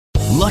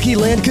Lucky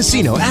Land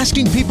Casino,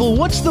 asking people,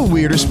 what's the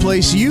weirdest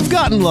place you've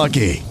gotten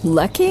lucky?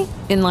 Lucky?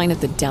 In line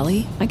at the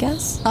deli, I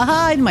guess?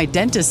 Aha, in my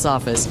dentist's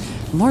office.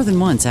 More than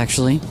once,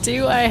 actually.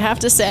 Do I have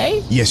to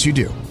say? Yes, you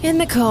do. In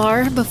the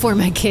car before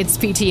my kids'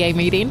 PTA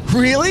meeting.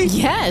 Really?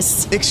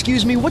 Yes.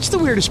 Excuse me, what's the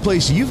weirdest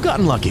place you've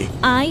gotten lucky?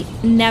 I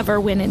never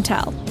win and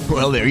tell.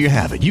 Well, there you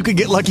have it. You can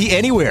get lucky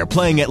anywhere,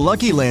 playing at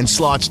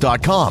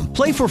LuckyLandSlots.com.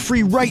 Play for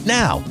free right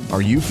now.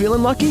 Are you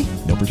feeling lucky?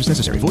 No purchase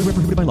necessary. Void where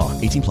prohibited by law.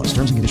 18 plus.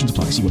 Terms and conditions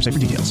apply. See website for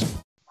details.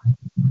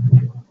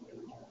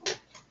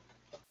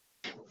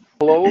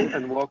 Hello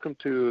and welcome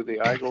to the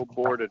IGO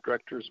Board of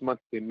Directors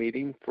monthly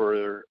meeting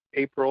for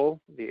April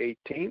the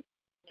 18th,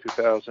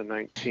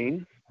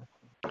 2019.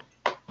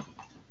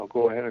 I'll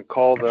go ahead and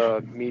call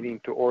the meeting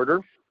to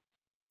order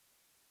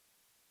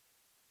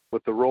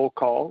with the roll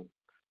call.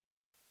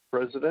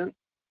 President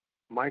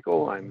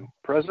Michael, I'm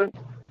present.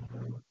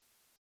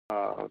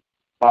 Bob?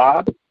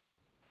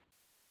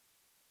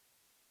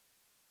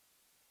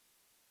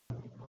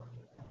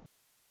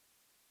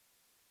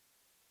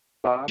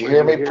 Bob, Do you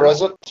hear me here?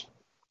 present?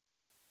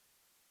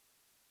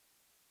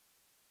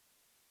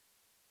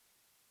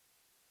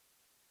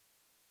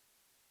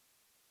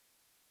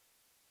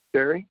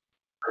 Sherry?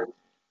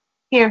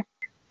 Here.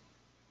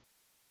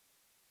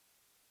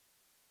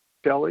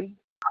 Shelley?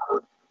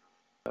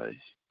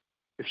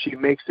 If she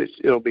makes it,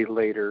 it'll be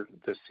later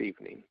this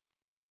evening.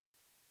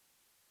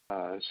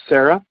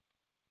 Sarah?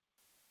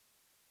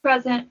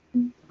 Present.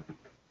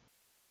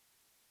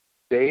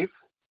 Dave?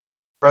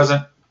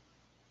 Present.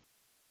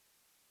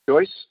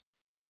 Joyce?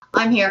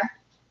 I'm here.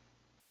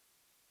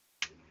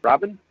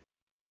 Robin?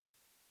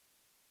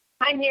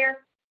 I'm here.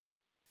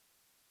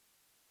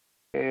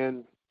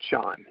 And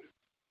Sean.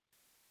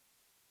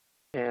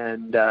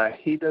 And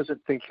he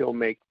doesn't think he'll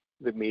make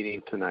the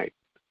meeting tonight.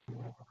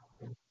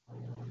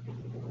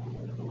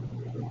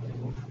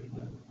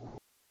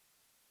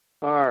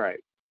 All right.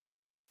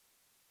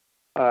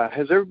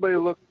 Has everybody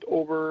looked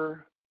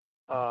over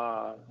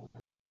the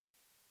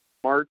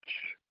March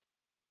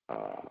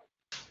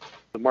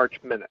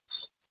minutes?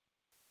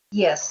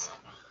 Yes.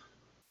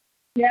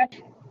 Yes.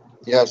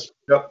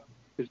 Yep.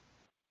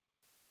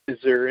 Is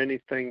there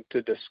anything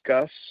to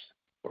discuss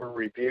or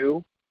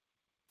review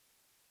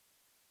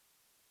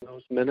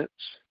those minutes?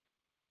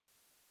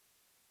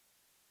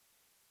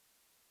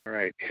 All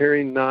right,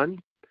 hearing none,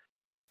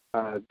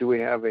 do we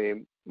have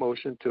a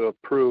motion to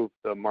approve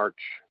the March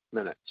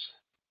minutes?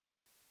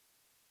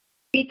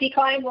 B.T.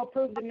 Klein will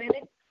approve the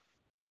minutes.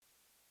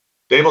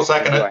 Dave will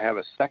second Do I it. have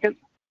a second?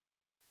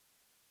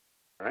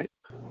 All right.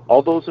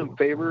 All those in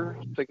favor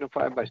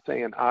signify by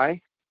saying aye.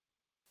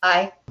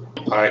 Aye.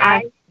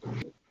 Aye.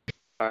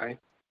 Aye.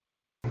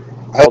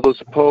 All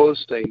those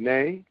opposed say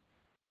nay.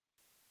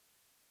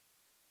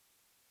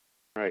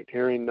 All right,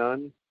 hearing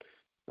none,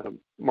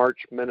 March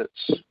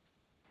minutes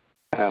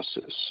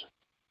passes.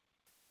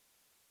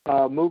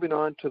 Moving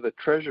on to the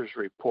treasurer's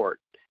report.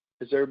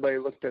 Has everybody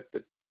looked at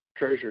the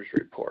treasurer's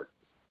report?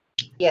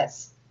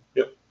 Yes.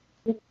 Yep.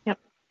 Yep.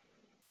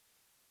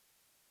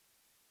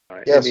 All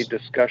right, Yes. any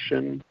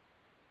discussion?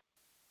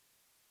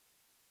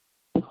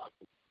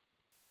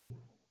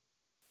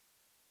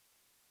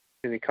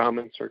 Any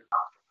comments or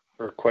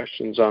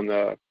questions on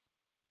the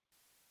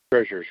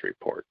treasurer's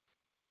report?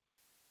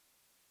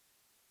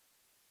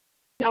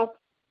 No. All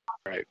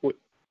right.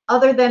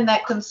 Other than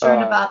that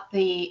concern Uh, about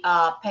the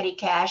petty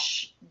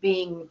cash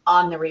being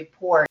on the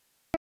report.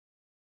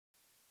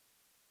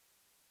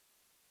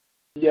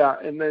 Yeah,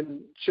 and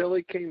then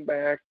Shelley came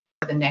back.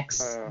 For the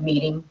next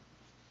meeting.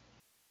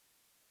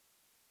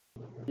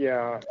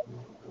 Yeah.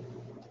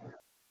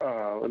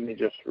 Let me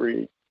just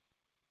read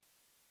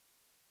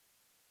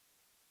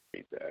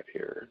that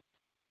here.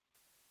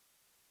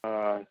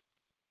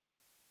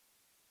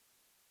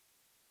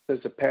 Says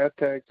the path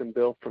tags and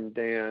bill from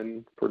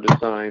Dan for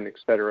design,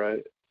 etc.,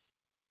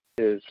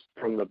 is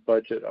from the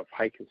budget of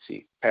hike and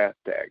seek path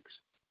tags.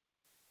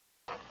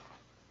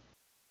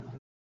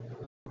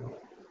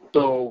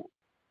 So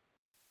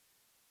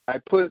I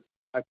put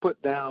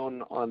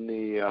down on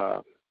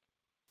the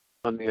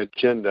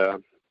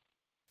agenda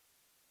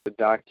to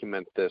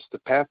document this. The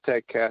path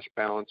tag cash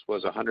balance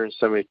was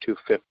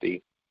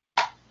 $172.50.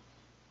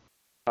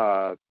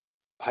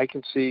 Hike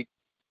and seek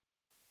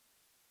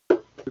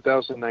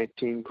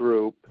 2019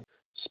 group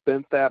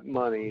spent that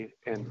money,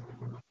 and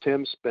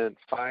Tim spent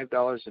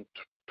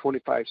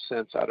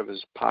 $5.25 out of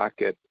his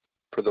pocket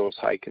for those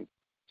hike and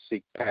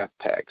seek path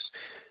tags.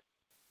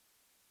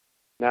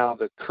 Now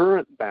the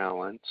current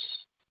balance,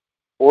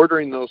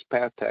 ordering those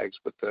path tags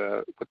with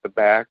the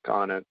back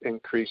on it,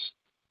 increased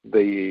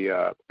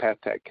the path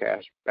tag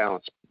cash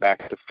balance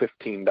back to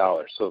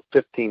 $15. So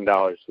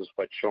 $15 is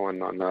what's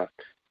showing on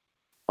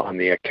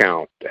the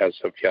account as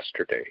of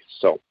yesterday.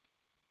 So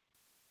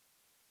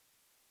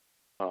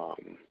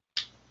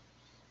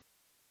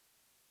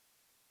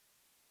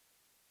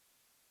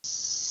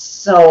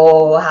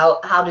So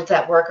how does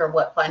that work, or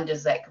what fund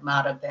does that come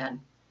out of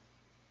then?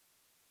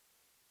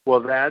 well,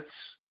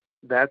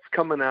 that's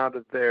coming out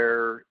of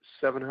their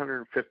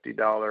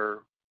 $750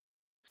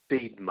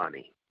 seed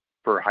money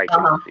for hike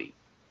and seek.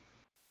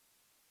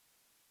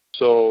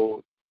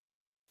 So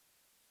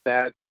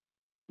that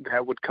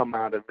would come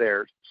out of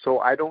there. So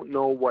I don't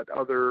know what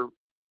other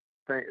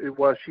thing.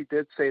 Well, she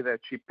did say that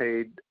she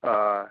paid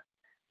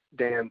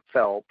Dan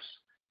Phelps,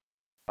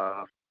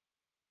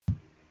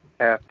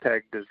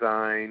 hashtag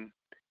design,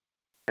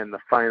 and the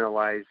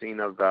finalizing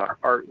of the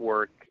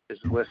artwork is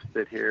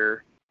listed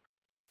here.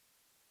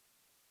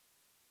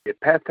 The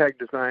path tag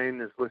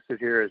design is listed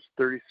here as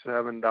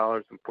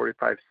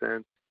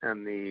 $37.45,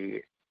 and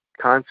the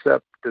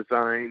concept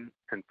design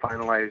and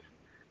finalized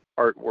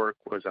artwork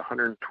was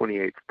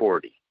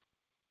 $128.40.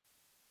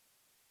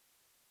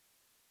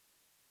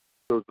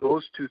 So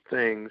those two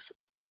things,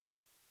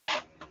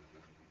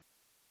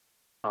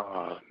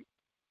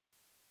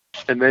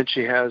 and then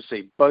she has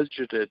a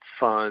budgeted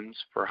funds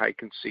for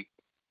hike and seek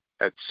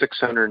at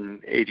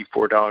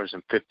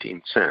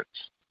 $684.15.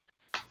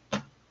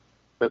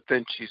 But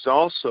then she's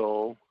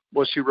also,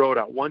 she wrote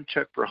out one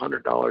check for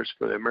 $100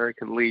 for the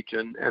American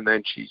Legion, and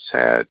then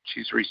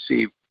she's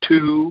received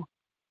two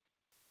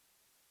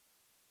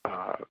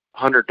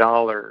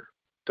 $100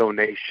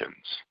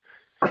 donations.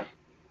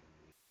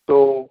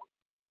 So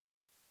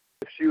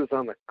if she was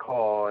on the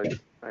call,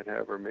 I'd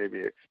have her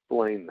maybe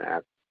explain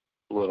that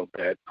a little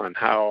bit on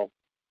how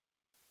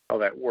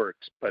that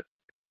works. But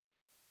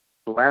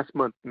the last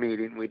month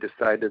meeting, we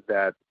decided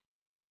that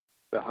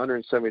the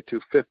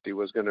 $172.50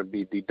 was going to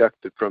be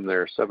deducted from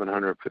their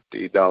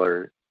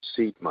 $750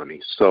 seed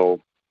money.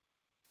 So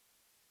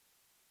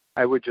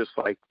I would just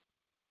like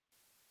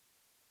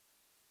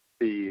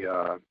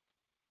the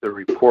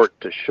report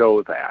to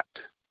show that.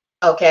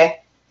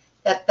 Okay,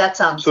 that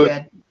sounds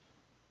good.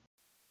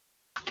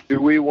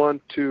 Do we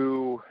want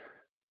to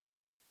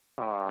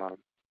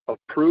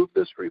approve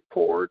this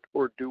report,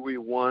 or do we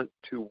want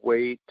to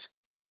wait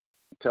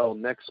until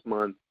next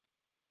month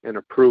and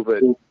approve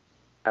it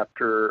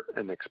after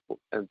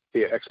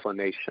the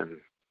explanation?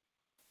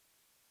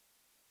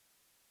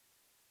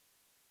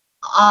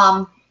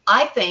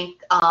 I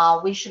think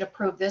we should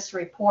approve this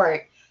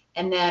report,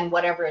 and then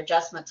whatever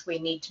adjustments we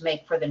need to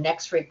make for the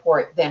next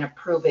report, then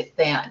approve it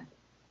then,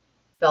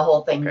 the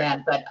whole thing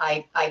then. But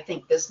I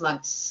think this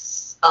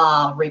month's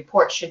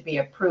report should be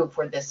approved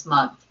for this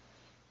month.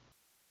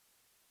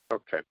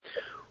 Okay.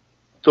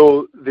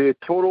 So the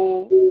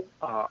total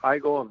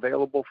IGO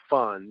available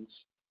funds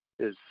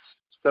is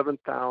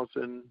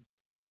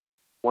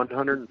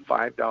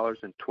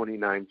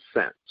 $7,105.29.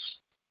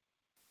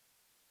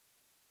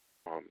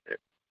 If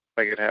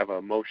I could have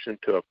a motion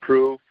to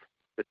approve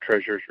the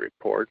treasurer's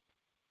report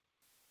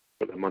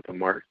for the month of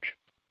March.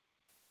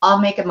 I'll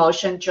make a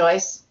motion,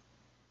 Joyce.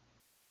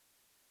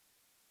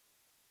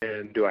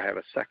 And do I have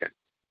a second?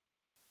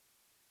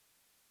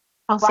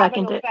 I'll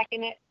second it.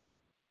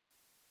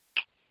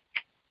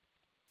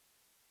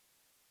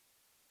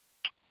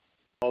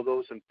 All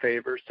those in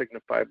favor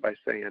signify by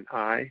saying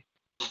aye.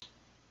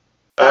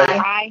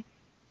 Aye.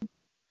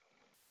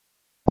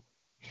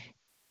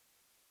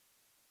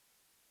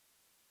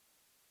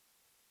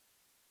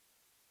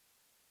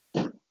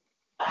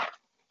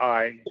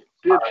 Aye.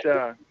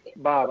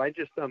 Bob, I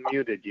just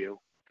unmuted you.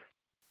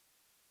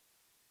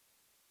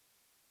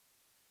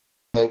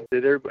 Did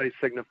everybody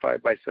signify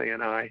by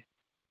saying aye?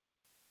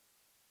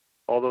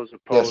 All those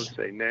opposed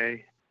say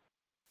nay.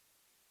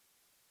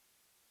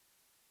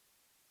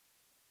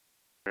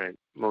 All right,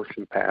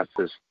 motion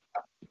passes.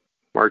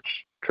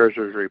 March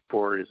Treasurer's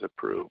report is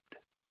approved.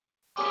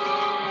 All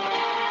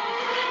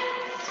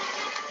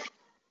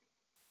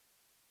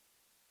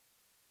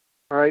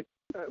right,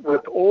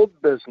 with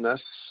old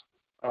business,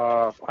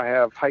 I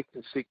have hike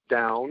and seek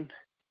down,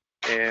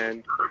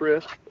 and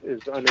Chris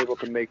is unable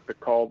to make the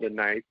call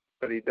tonight,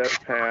 but he does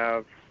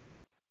have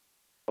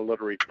a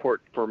little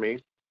report for me.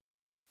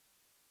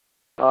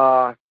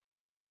 So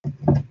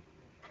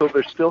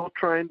they're still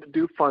trying to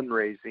do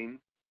fundraising.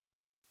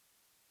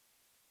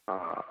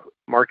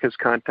 Mark has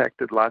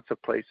contacted lots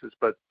of places,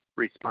 but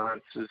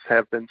responses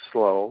have been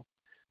slow.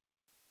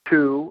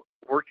 2,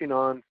 working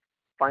on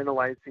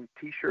finalizing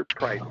T-shirt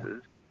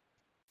prices.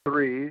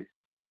 3,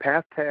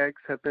 path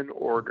tags have been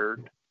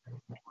ordered.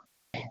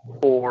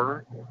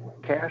 4,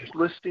 cash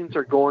listings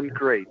are going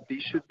great.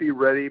 These should be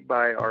ready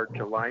by our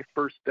July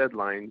 1st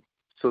deadline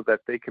so that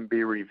they can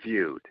be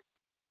reviewed.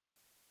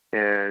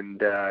 And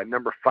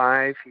number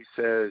 5, he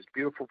says,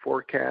 beautiful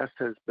forecast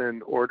has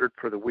been ordered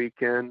for the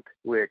weekend.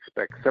 We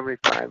expect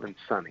 75 and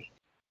sunny.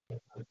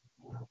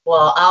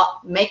 Well,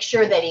 I'll make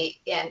sure that he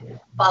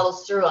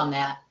follows through on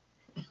that.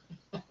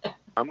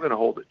 I'm going to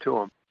hold it to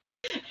him.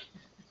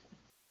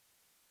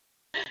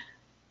 In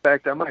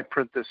fact, I might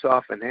print this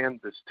off and hand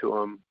this to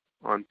him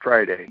on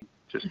Friday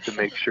just to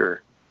make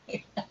sure.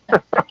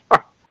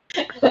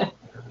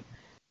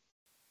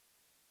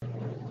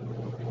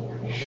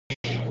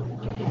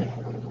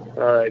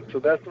 All right, so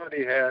that's what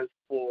he has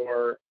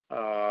for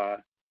the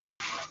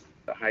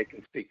hike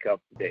and seek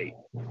update.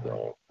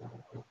 So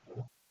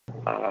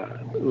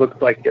it looks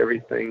like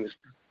everything's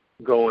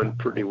going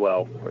pretty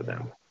well for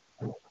them.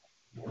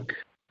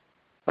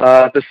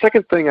 The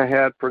second thing I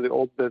had for the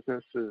old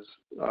business is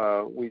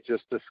we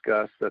just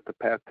discussed that the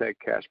path tag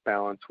cash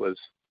balance was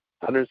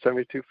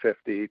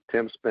 $172.50.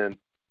 Tim spent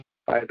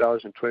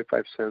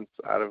 $5.25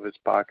 out of his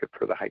pocket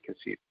for the hike and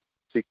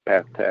seek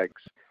path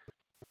tags.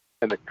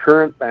 And the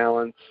current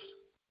balance,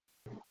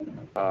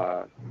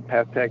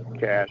 path tag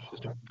cash, is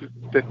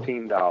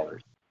 $15.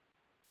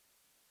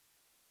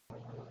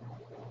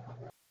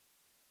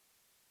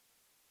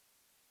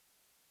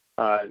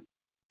 Does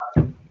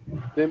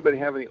anybody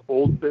have any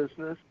old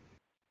business?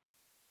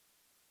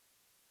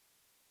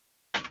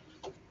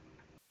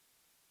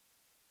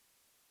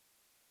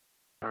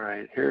 All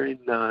right, hearing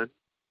none,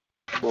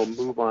 we'll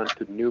move on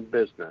to new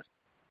business.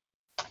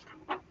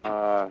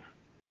 I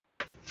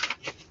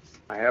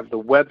have the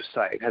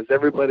website. Has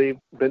everybody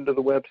been to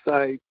the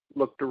website,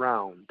 looked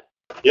around?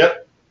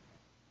 Yep.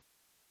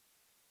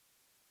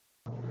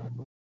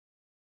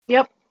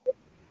 Yep.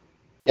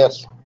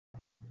 Yes.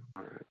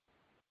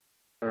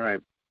 All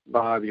right,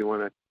 Bob, you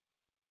want to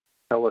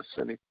tell us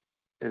any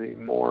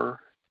more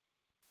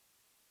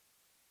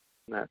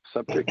on that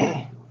subject?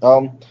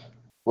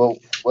 Well,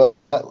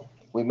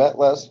 we met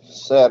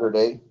last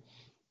Saturday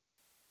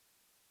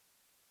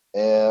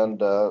and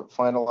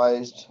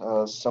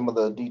finalized some of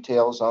the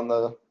details on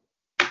the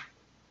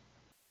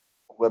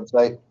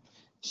website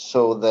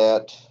so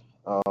that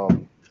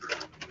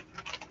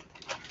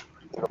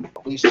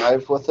we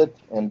dive with it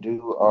and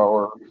do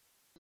our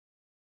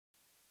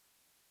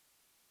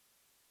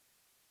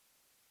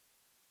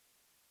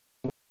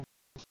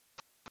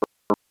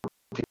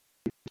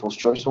People's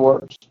Choice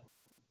Awards.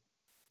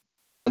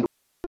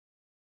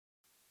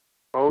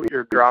 Oh,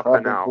 you're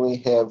dropping out. Probably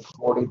have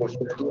 40 to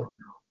 50.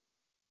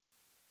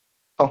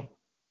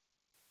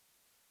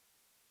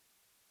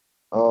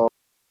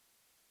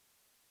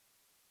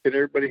 Can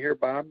everybody hear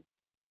Bob?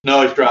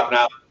 No, he's dropping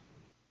out.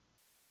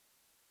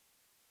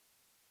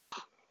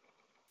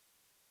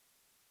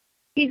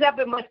 He's up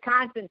in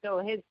Wisconsin, so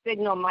his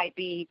signal might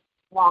be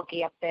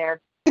wonky up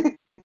there. It's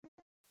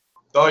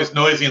always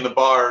noisy in the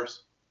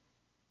bars.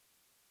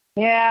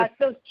 Yeah, it's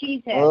those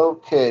cheeseheads.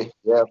 Okay,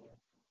 yeah.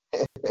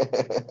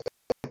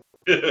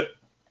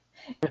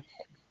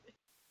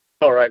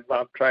 All right,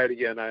 Bob, try it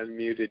again. I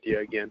unmuted you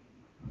again.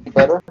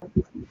 Better?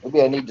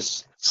 Maybe I need to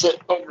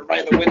sit over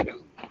by the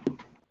window.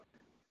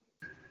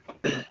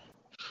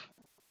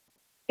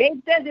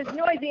 Dave says it's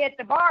noisy at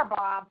the bar,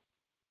 Bob.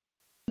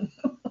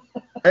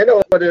 I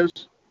know it is.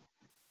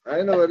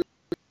 I know it is.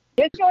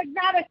 This is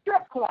not a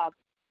strip club.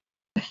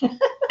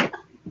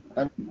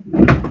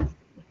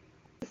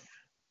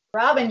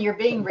 Robin, you're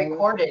being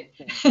recorded.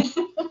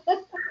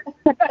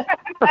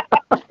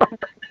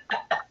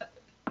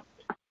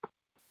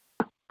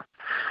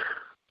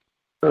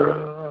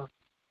 We'll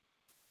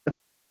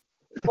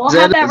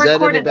have that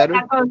recorded. That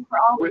goes for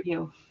all of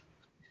you.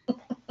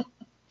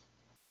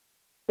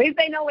 At least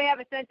they know we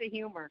have a sense of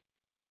humor.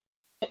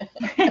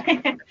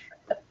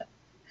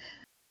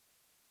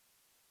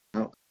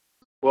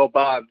 Well,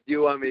 Bob, do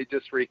you want me to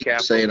just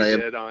recap Saying what we I am-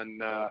 did on?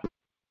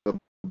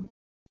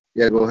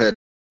 Yeah, go ahead.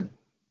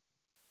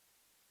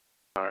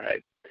 All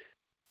right.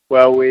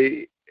 Well,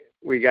 we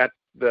got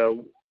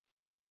the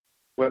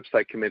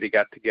website committee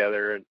got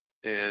together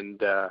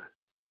and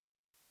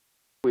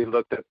we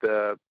looked at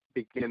the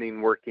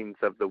beginning workings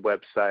of the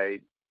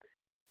website,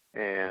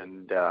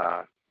 and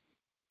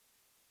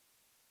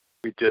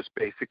we just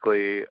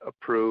basically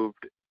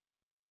approved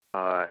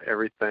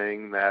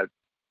everything that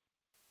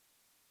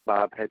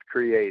Bob had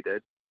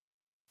created,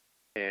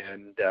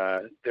 and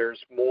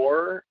there's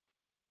more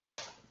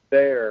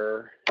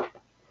there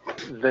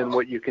than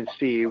what you can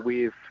see.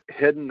 We've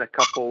hidden a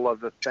couple of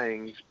the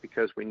things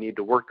because we need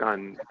to work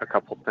on a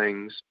couple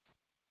things.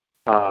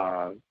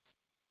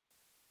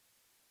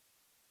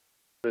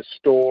 The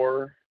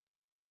store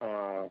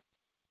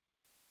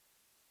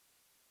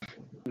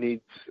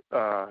needs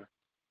to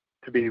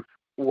be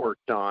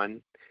worked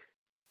on,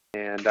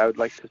 and I would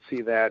like to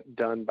see that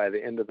done by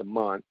the end of the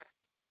month.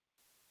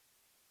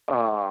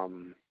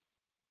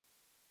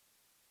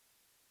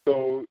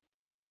 So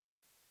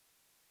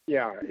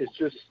yeah, it's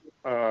just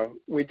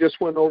we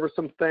just went over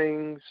some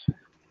things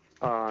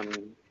on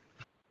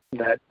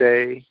that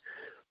day,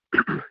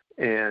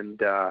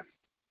 and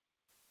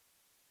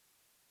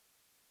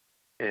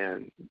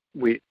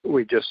we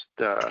just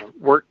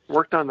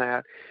worked on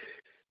that,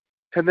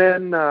 and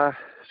then so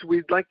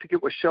we'd like to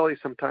get with Shelley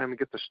sometime and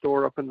get the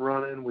store up and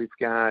running. We've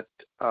got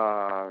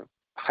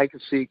Hike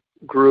and Seek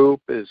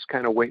group is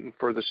kind of waiting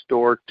for the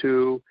store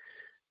too.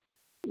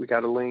 We got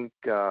to link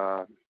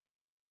our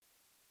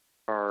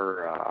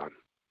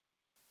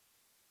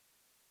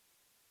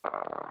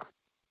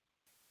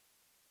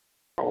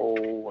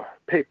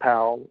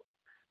PayPal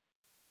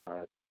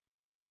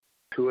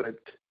to it.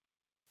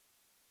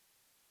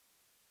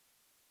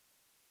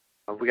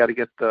 We got to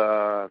get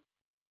the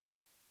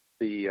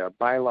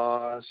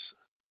bylaws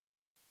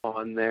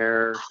on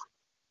there.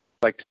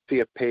 I'd like to see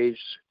a page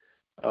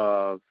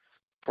for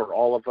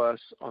all of us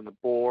on the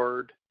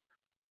board.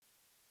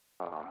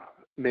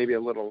 Maybe a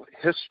little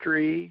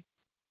history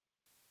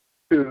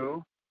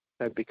too.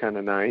 That'd be kind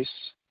of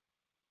nice.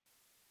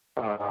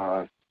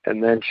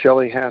 And then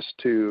Shelley has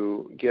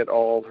to get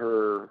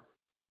all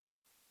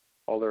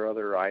all their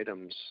other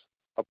items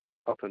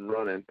up and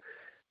running.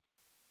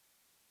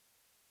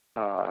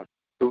 The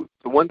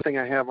one thing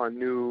I have on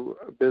new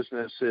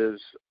business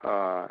is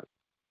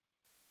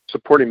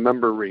supporting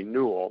member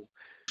renewal.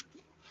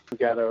 We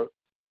got to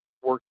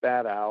work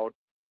that out.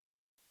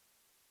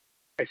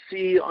 I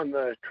see on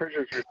the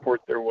treasurer's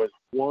report there was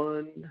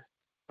one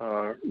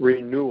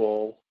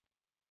renewal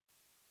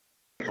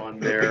on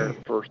there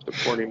for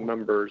supporting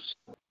members.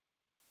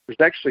 There's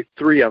actually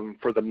 3 of them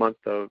for the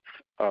month of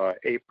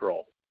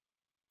April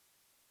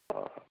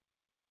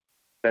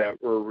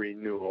that were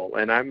renewal,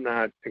 and I'm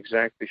not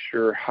exactly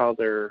sure how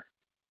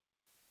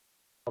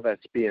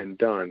that's being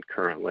done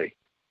currently.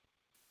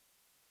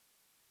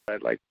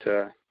 I'd like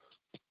to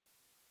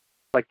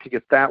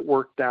get that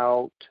worked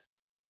out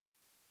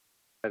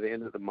by the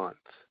end of the month,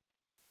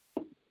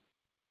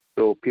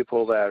 so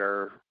people that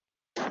are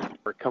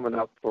coming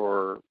up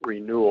for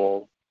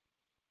renewal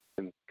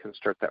can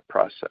start that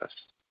process.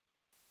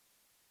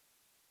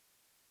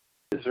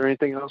 Is there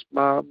anything else,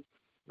 Bob,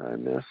 I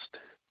missed?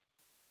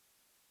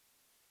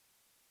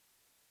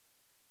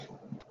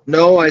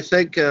 No, I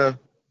think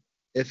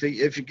if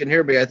you can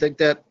hear me, I think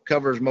that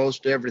covers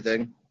most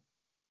everything.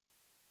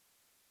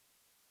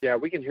 Yeah,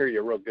 we can hear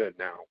you real good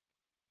now.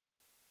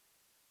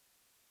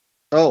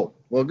 Oh,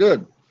 well,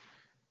 good.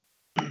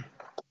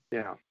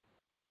 Yeah.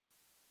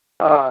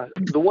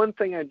 The one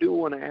thing I do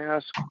want to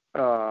ask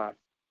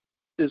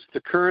is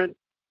the current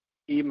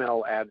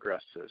email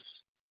addresses.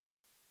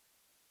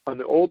 On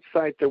the old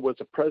site, there was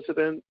a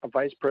president, a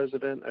vice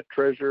president, a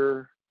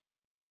treasurer,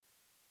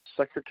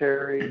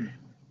 secretary,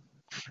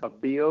 a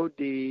BOD,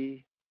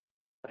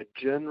 a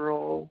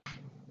general,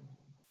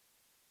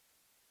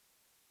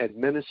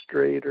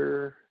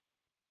 administrator.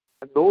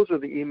 And those are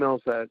the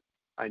emails that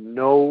I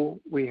know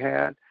we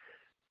had.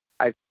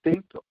 I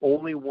think the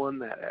only one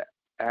that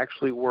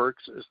actually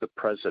works is the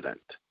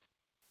president.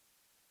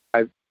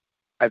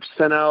 I've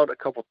sent out a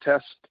couple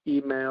test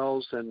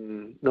emails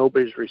and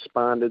nobody's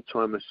responded,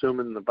 so I'm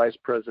assuming the vice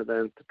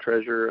president, the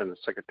treasurer, and the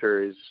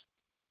secretaries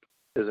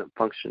isn't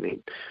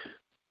functioning.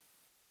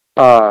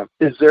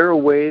 Is there a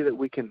way that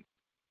we can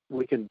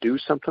do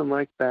something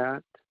like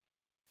that?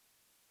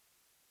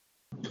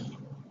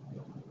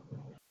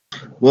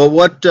 Well,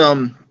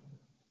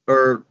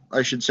 or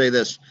I should say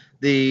this,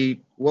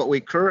 what we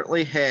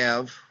currently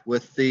have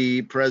with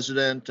the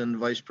president and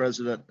vice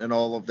president and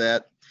all of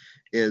that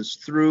is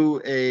through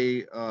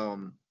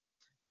an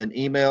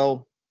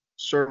email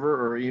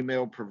server or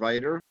email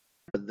provider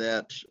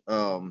that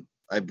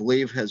I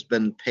believe has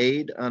been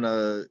paid on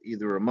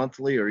either a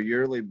monthly or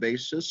yearly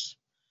basis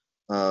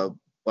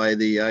by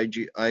the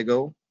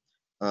IGO,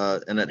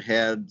 and it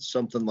had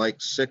something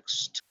like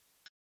 6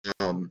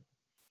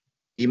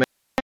 email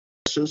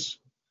addresses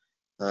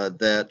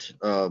that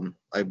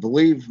I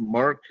believe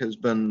Mark has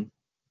been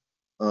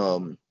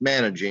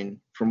managing.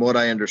 From what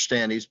I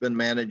understand, he's been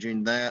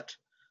managing that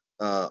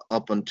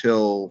up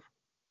until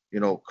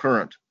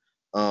current,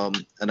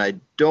 and I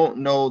don't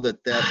know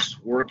that that's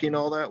working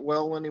all that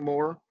well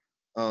anymore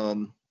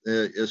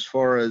as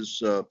far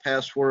as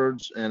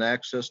passwords and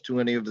access to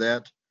any of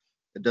that.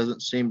 It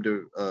doesn't seem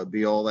to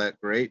be all that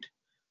great,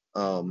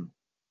 and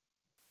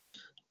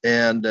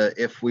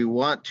if we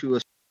want to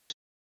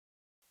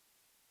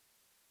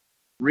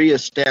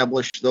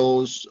reestablish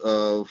those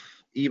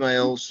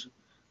emails,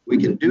 we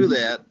can do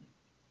that.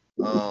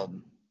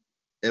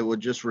 It would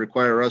just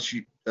require us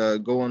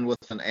going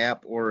with an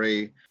app or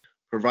a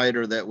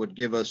provider that would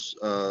give us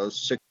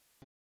 6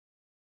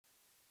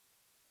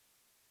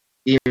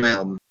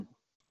 email,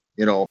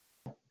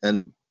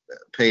 and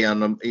pay on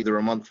them either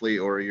a monthly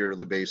or a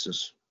yearly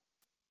basis.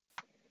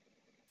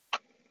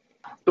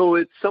 So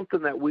it's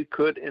something that we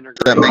could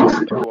integrate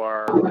into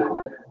our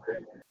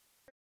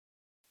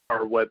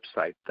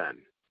website then.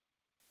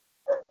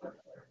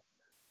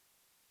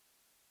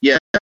 Yeah.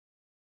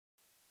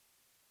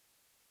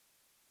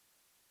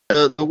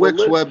 The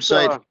Wix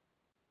website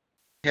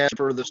has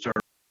further start.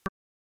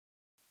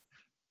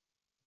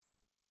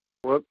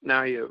 Whoop!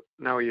 Now you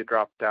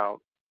dropped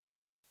out.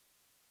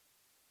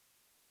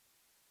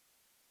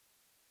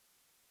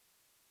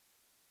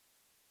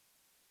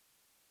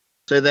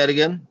 Say that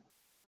again.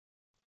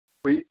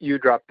 You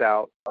dropped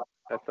out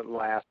at the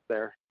last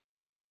there.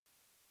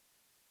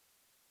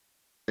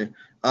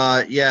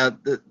 Yeah,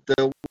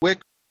 the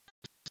Wix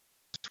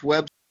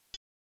web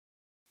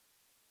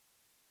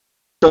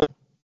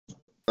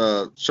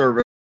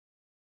service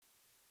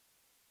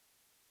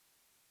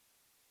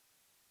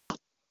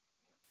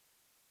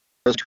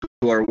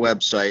to our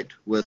website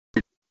with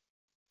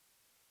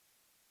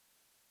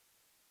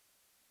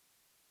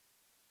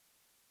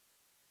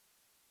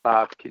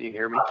Bob, can you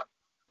hear me?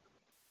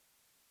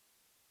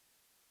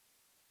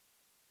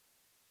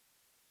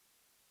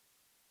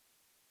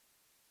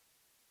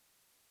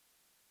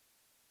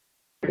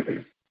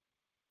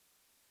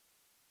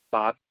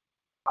 Bob?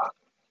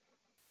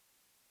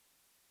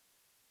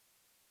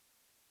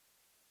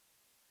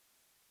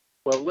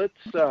 Well, let's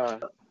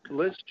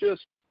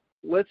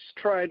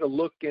try to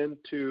look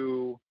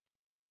into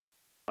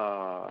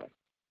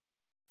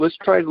let's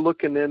try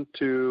looking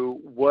into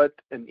what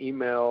an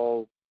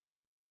email,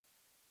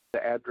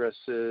 the address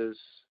is,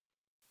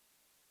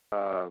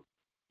 the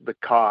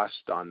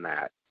cost on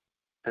that,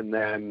 and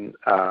then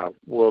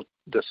we'll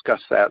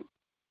discuss that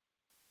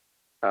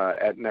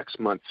at next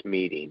month's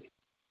meeting.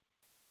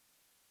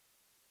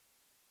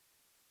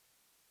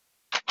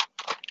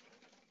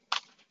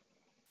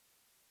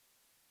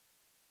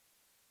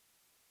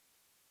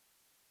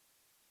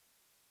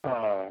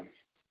 Does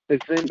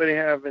anybody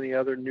have any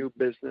other new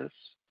business?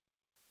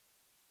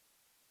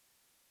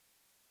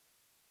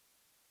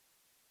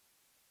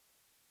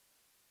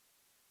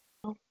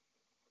 All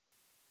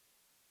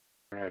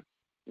right.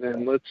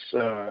 Then let's,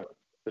 the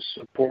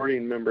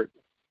supporting member,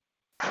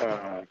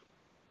 Sarah,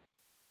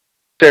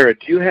 do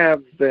you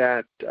have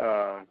that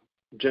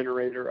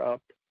generator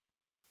up?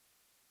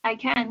 I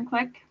can,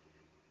 quick.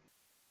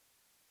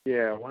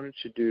 Yeah, why don't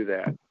you do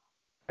that?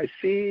 I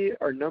see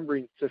our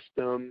numbering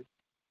system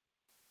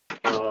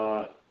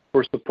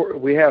for support.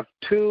 We have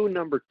 2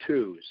 number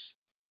 2s.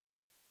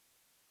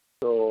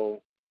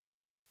 So,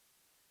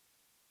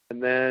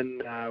 and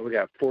then we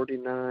got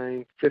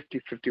 49,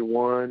 50,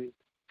 51,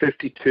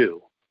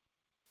 52.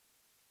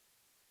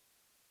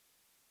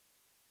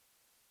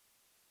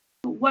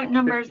 What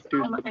numbers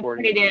am I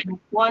put it in?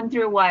 1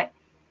 through what?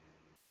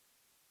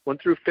 1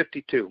 through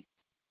 52.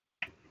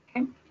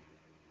 Okay.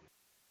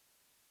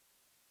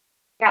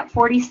 Got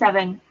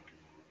 47.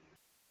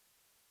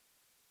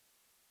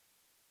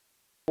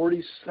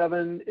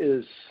 47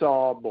 is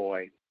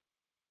Sawboy.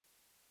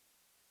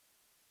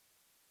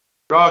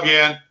 Draw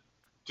again.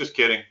 Just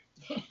kidding.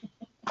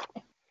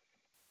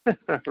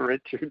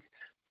 Richard.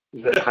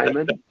 Is that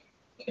Hyman?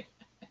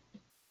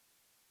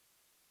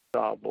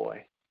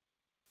 Sawboy.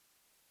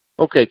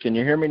 Okay, can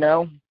you hear me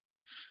now?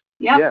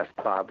 Yep. Yes,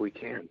 Bob, we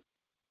can.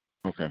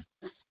 Okay.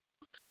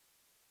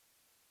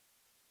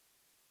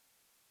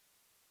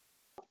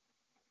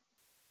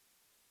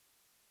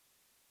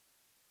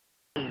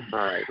 All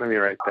right, let me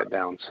write that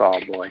down,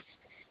 Sawboy.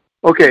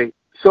 Okay,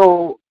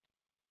 so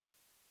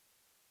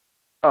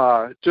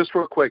just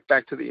real quick,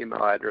 back to the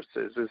email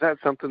addresses. Is that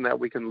something that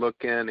we can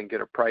look in and get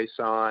a price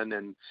on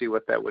and see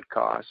what that would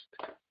cost?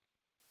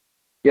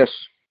 Yes.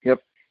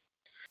 Yep.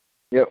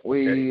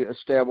 We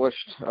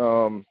established,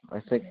 I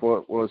think,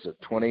 what was it,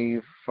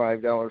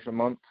 $25 a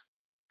month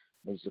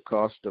is the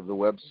cost of the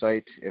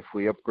website if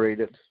we upgrade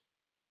it,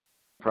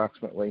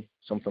 approximately,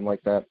 something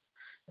like that.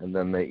 And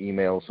then the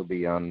emails will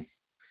be on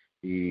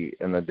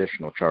an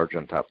additional charge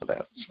on top of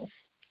that. So.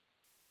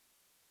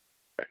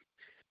 Okay.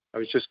 I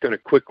was just going to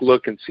quick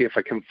look and see if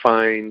I can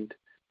find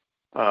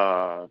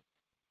the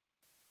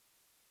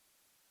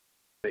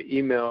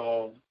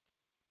email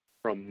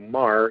from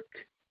Mark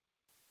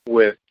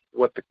with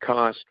what the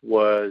cost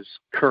was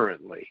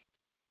currently.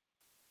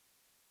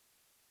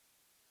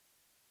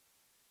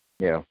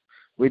 Yeah,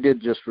 we did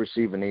just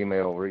receive an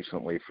email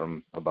recently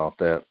from about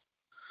that.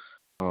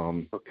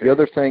 Okay. The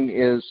other thing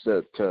is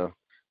that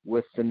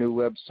with the new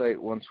website,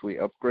 once we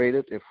upgrade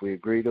it, if we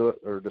agree to it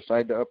or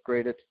decide to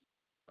upgrade it,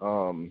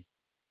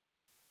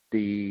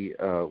 we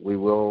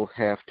will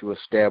have to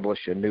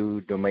establish a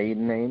new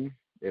domain name.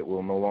 It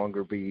will no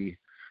longer be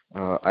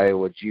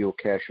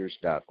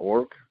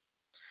iowageocachers.org.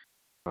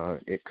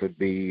 It could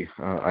be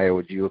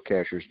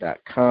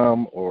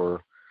iowageocachers.com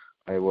or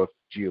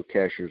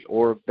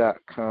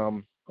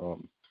iowageocachersorg.com.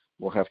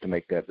 We'll have to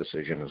make that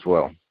decision as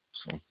well.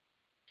 So.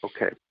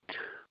 Okay,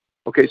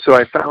 so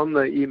I found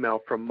the email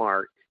from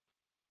Mark.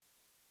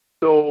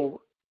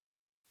 So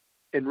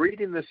in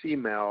reading this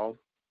email,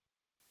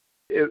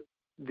 the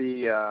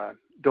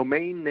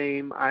domain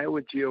name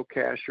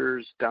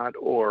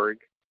iowageocachers.org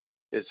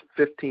is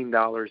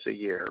 $15 a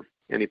year,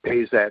 and he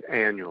pays that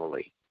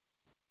annually.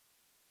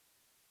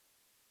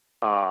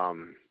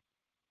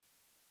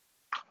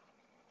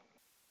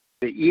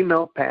 The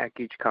email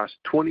package costs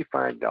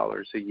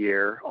 $25 a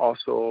year.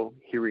 Also,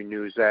 he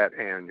renews that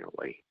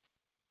annually.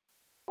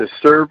 The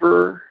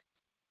server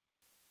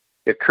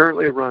it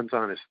currently runs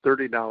on is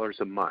 $30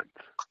 a month.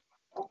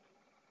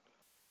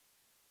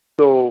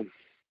 So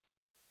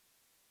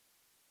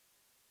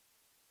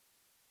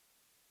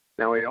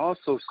now he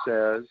also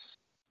says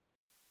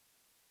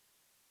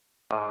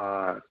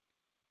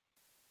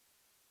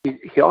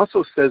he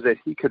also says that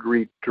he could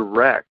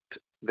redirect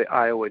the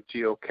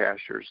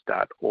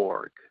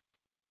iowageocachers.org.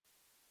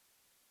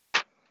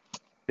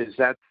 Is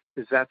that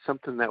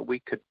something that we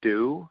could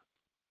do?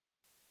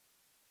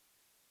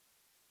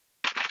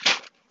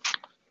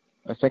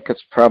 I think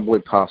it's probably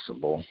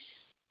possible.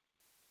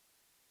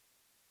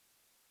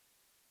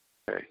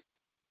 Okay.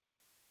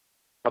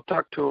 I'll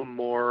talk to him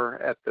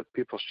more at the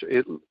People's.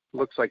 It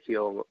looks like he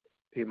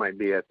might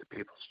be at the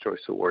People's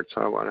Choice Awards,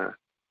 so I want to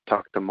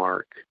talk to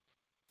Mark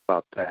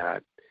about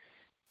that.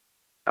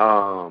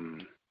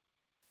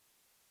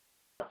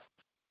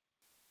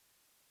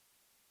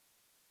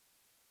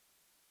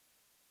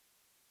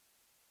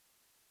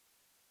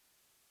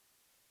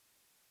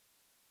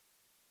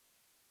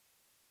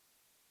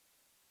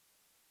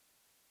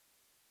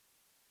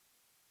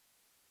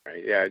 Right.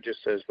 Yeah, it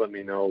just says, let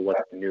me know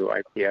what the new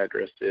IP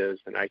address is,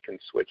 and I can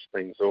switch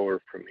things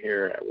over from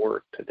here at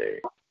work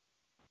today.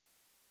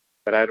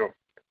 But I don't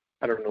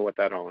know what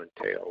that all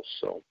entails,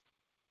 so.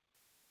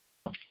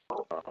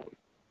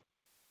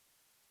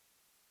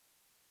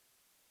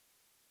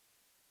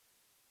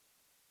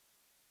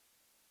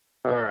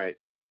 All right.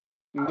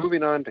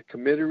 Moving on to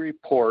committee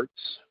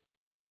reports,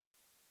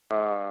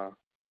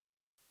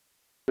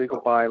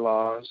 legal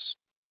bylaws.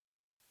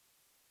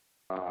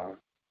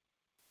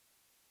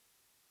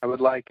 I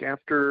would like,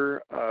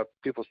 after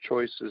People's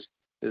Choice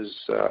is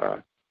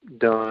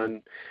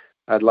done,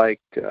 I'd like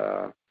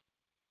the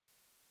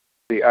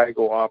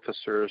IGO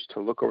officers to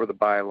look over the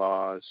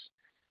bylaws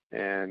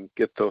and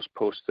get those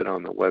posted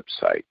on the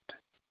website.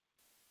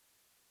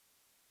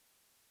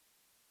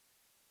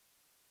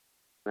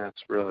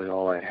 That's really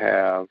all I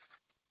have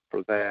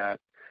for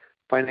that.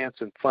 Finance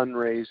and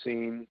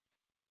fundraising,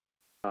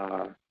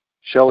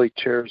 Shelley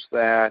chairs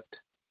that.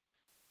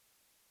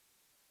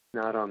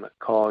 Not on the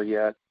call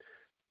yet.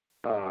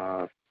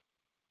 Does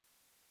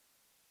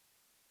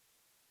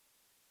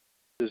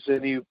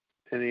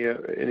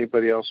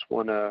anybody else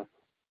want to?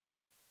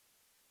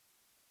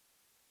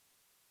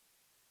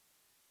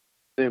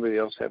 Anybody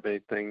else have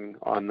anything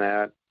on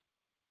that?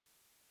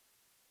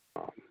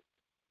 I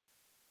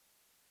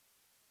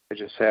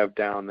just have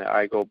down the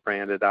IGO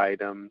branded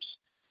items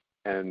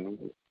and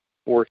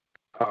work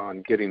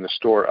on getting the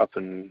store up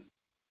and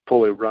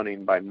fully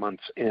running by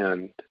month's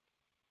end,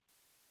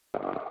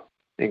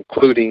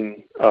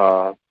 including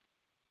a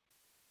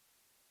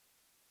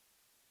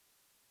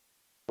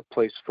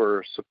place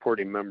for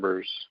supporting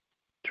members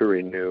to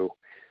renew.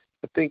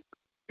 I think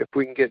if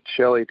we can get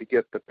Shelley to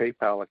get the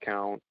PayPal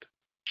account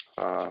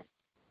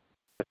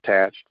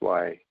attached,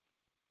 why?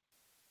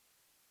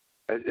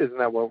 Isn't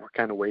that what we're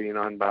kind of waiting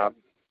on, Bob?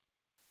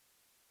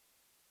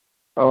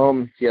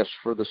 Yes,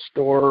 for the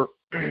store,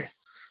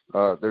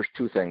 there's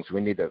two things.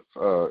 We need to,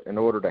 in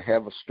order to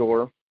have a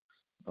store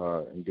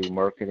and do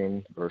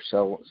marketing or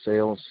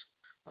sales,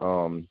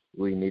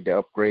 we need to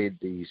upgrade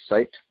the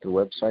site, the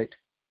website,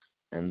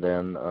 and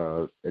then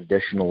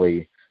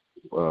additionally,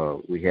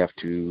 we have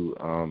to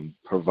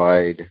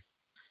provide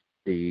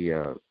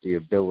the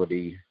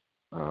ability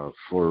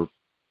for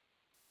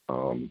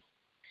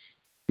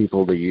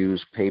people to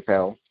use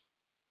PayPal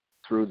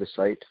through the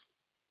site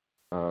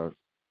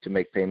to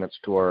make payments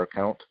to our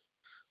account.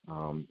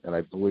 And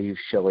I believe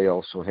Shelley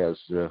also has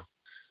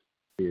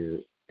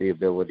the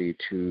ability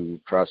to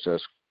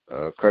process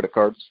credit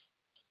cards,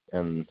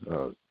 and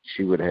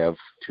she would have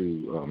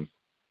to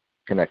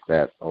connect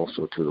that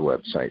also to the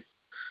website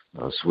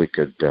so we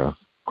could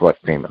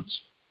collect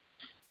payments.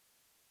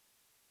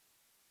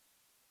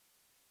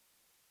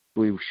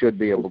 We should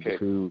be able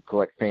to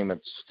collect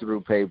payments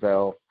through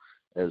PayPal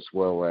as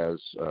well as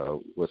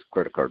with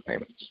credit card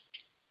payments.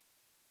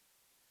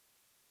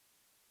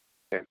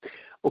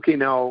 Okay,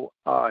 now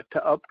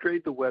to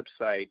upgrade the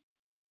website,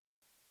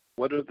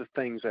 what are the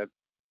things that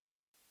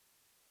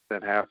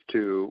have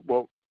to,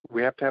 well,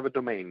 we have to have a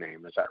domain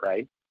name, is that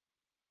right?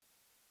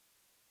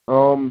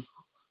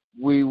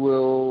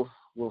 We'll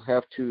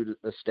have to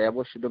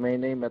establish a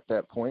domain name at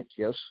that point,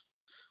 yes.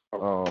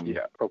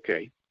 Yeah,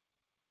 okay.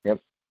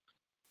 Yep.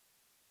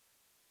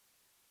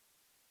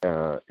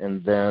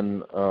 And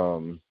then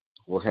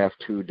we'll have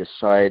to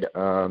decide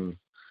on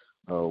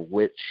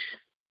which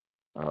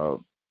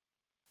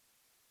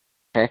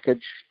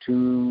package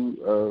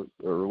to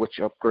or which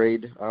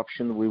upgrade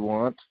option we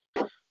want,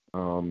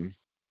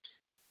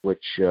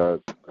 which has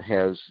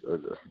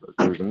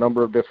there's a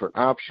number of different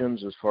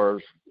options as far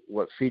as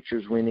what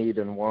features we need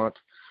and want,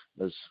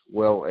 as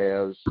well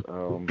as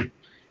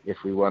if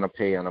we want to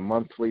pay on a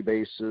monthly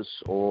basis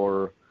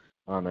or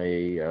on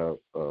a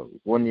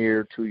 1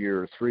 year, 2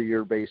 year, 3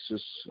 year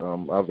basis.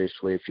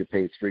 Obviously, if you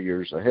pay 3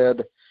 years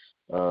ahead,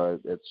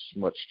 it's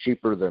much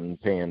cheaper than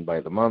paying by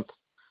the month.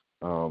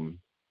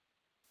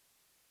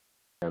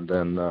 And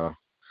then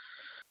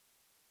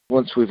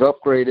once we've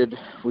upgraded,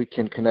 we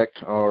can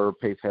connect our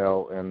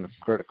PayPal and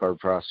credit card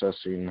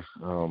processing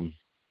to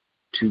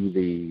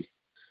the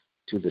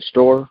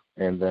store,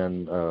 and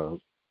then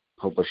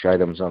publish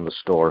items on the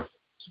store,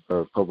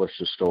 publish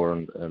the store,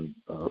 and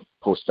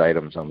post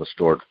items on the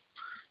store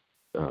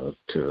for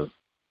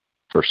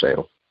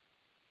sale.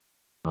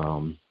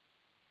 I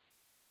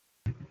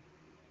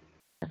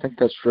think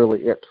that's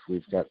really it.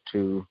 We've got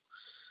to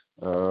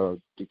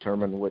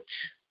determine which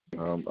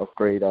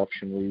upgrade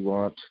option we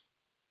want.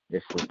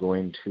 If we're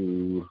going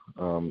to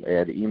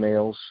add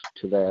emails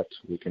to that,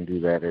 we can do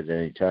that at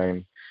any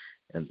time.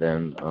 And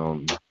then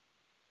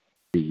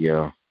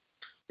the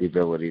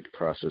ability to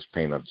process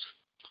payments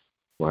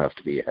will have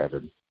to be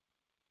added.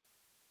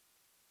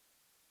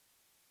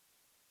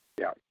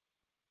 Yeah.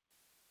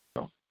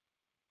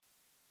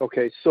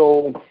 Okay,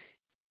 so.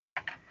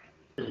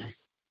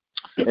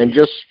 And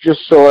just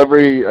so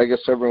I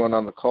guess everyone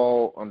on the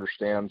call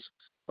understands,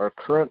 our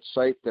current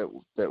site that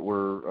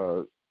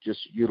we're just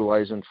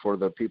utilizing for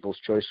the People's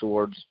Choice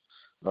Awards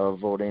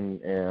voting,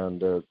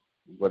 and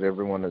what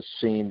everyone has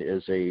seen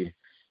is a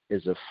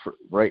is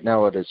right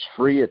now it is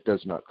free. It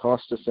does not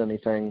cost us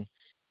anything.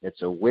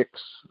 It's a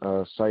Wix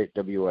site,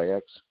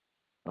 WIX,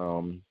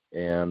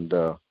 and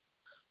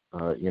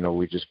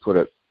we just put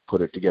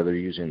it together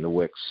using the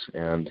Wix,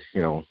 and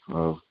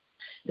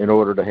in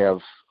order to have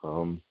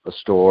a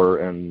store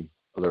and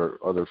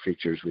other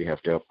features, we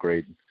have to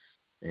upgrade.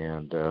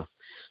 And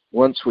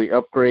once we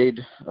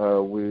upgrade,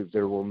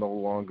 there will no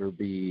longer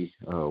be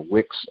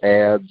Wix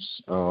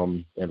ads,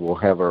 and we'll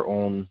have our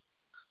own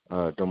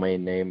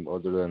domain name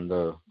other than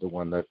the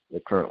one that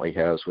it currently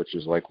has, which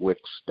is like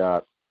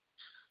Wix.Iowa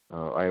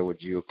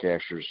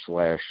Geocachers /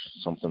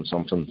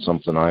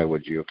 something Iowa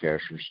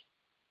Geocachers.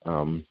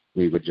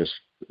 We would just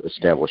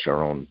establish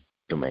our own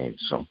domain.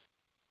 So.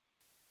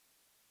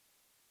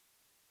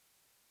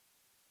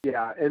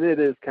 Yeah, and it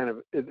is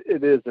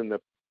it is in the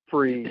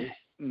free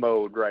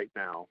mode right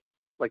now,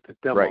 like the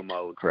demo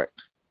mode. Correct.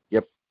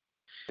 Yep.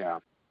 Yeah.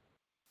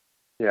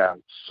 Yeah.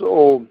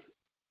 So,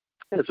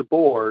 as a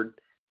board,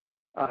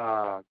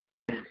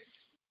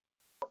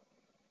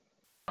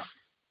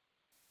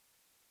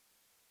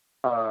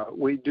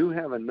 we do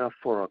have enough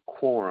for a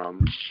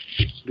quorum.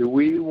 Do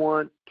we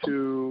want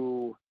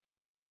to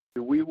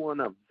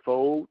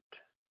vote?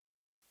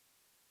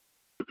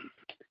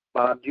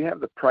 Bob, do you have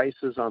the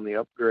prices on the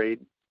upgrade?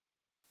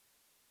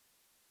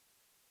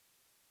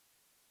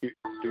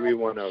 Do we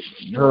want to?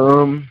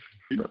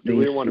 Do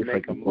we want to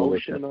make a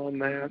motion on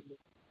that?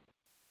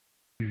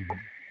 I'm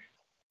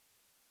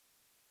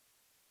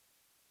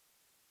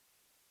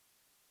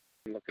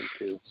looking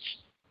too.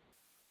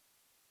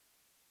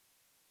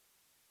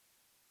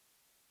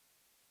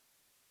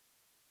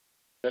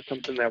 Is that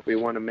something that we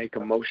want to make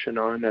a motion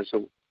on as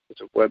a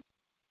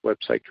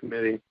website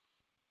committee?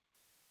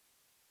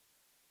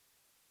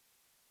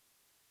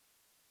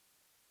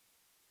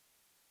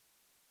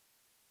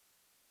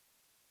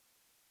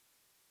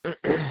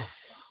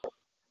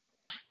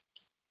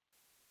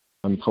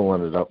 I'm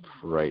pulling it up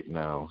right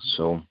now.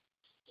 So,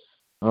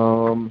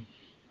 for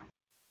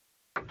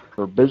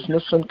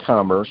business and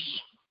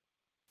commerce,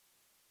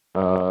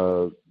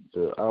 the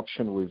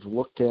option we've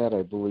looked at,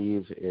 I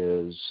believe,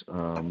 is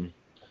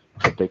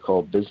what they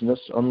call Business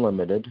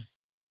Unlimited,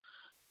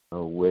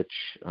 which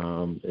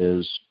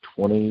is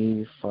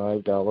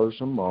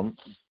 $25 a month.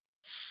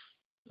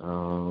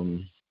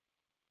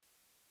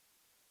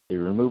 They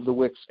remove the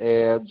Wix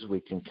ads. We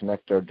can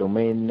connect our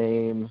domain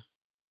name.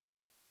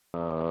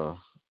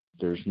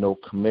 There's no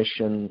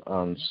commission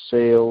on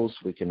sales.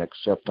 We can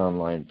accept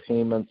online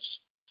payments.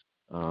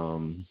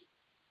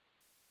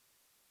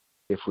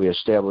 If we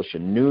establish a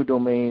new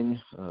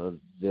domain,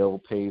 they'll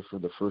pay for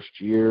the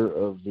first year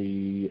of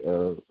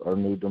our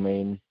new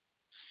domain.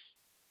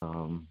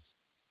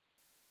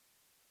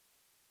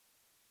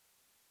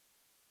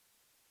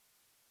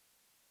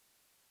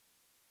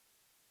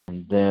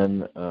 And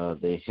then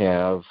they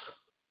have,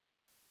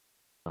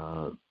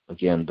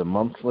 again, the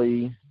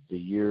monthly, the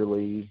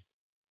yearly,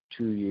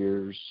 2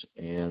 years,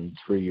 and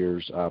 3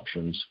 years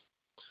options.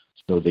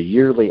 So the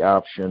yearly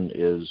option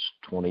is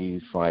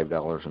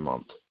 $25 a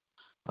month.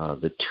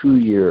 The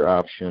 2-year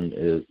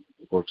option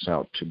works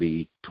out to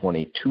be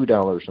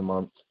 $22 a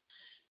month.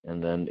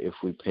 And then if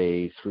we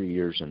pay 3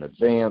 years in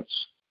advance,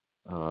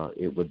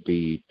 it would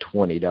be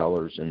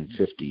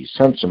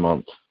 $20.50 a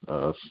month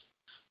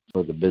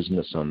for the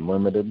Business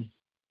Unlimited.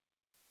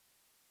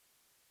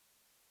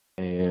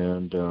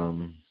 And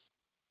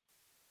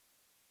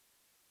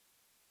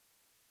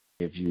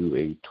give you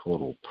a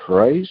total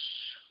price.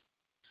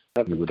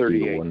 It would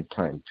be a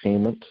one-time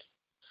payment.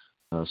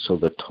 So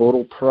the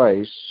total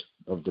price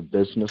of the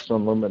Business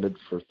Unlimited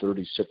for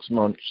 36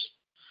 months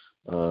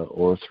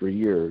or 3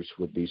 years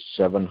would be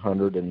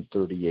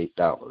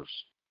 $738.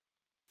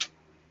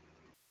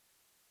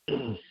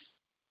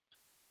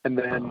 And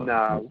then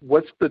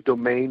what's the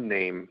domain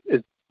name?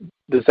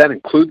 Does that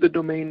include the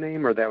domain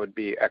name, or that would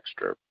be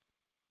extra?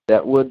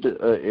 That would,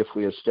 if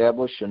we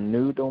establish a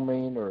new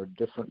domain or a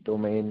different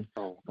domain,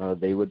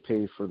 they would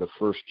pay for the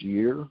first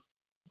year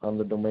on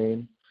the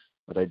domain,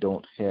 but I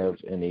don't have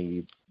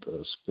any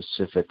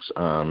specifics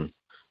on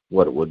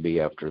what it would be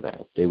after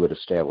that. They would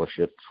establish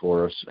it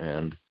for us,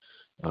 and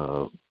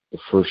the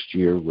first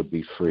year would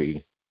be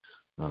free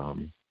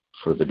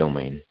for the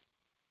domain.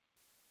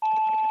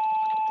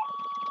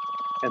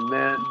 And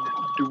then,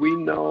 do we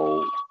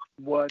know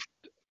what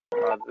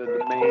the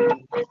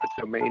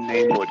domain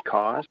name would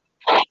cost?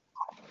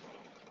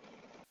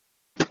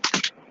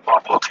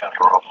 County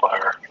Rural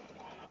Fire.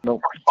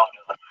 Nope.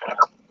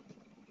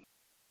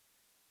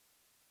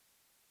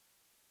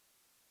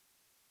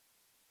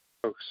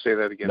 Oh, say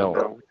that again.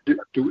 No.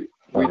 Do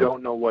we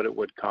don't know what it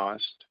would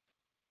cost?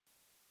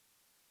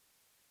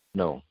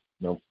 No.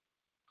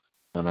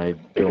 And I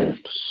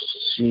don't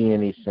see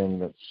anything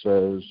that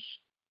says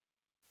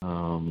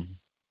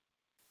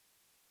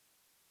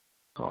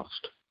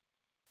cost.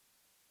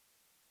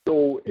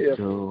 So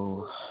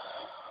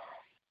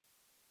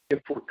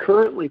if we're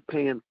currently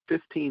paying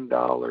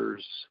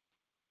 $15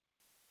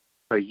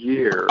 a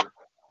year,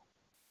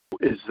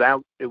 is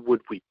that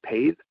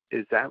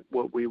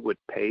what we would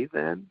pay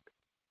then?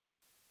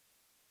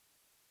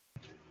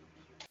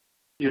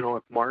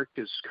 if Mark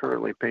is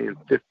currently paying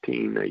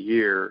 $15 a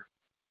year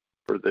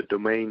for the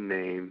domain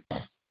name,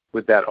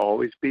 would that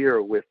always be, or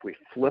if we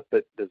flip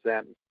it, would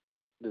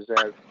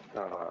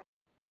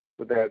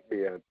that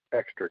be an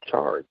extra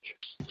charge?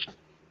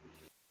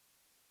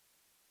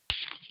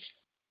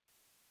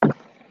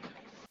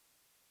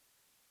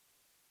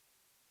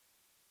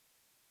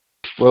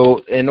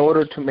 Well, in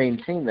order to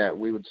maintain that,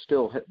 we would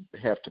still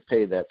have to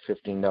pay that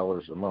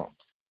 $15 a month.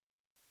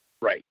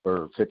 Right.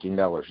 Or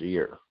 $15 a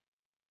year.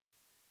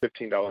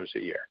 $15 a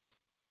year.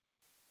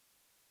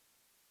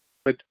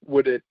 But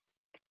would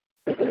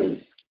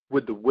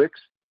the Wix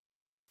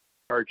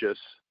charge us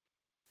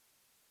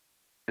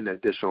an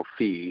additional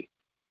fee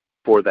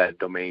for that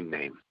domain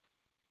name?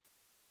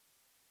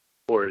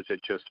 Or is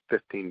it just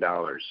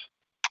 $15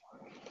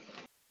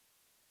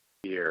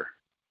 a year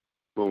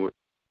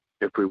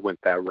if we went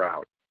that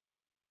route?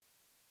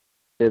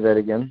 Say that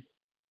again?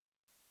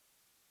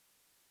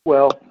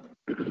 Well,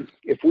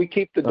 if we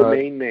keep the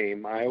domain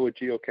name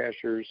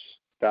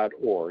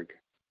iowageocachers.org,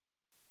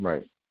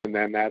 right, and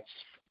then that's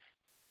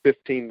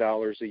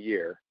 $15 a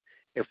year.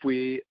 If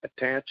we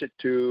attach it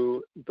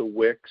to the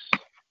Wix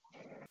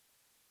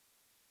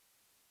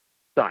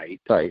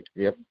site,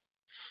 yep.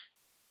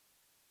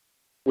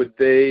 Would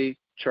they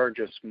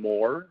charge us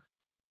more?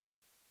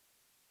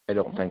 I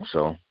don't think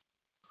so.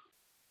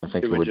 I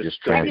think it would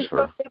just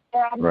transfer.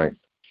 Right.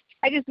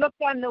 I just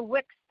looked on the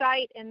Wix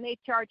site, and they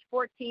charge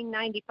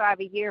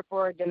 $14.95 a year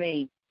for a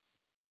domain.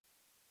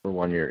 For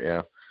 1 year,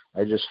 yeah.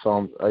 I just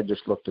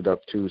looked it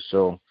up too.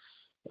 So,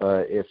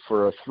 if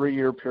for a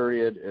 3-year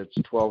period, it's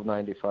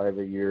 $12.95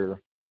 a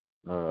year.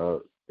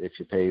 If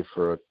you pay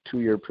for a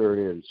 2-year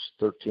period, it's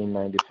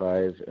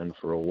 $13.95, and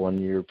for a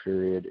 1-year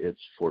period,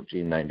 it's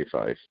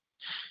 $14.95.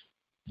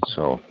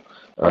 So,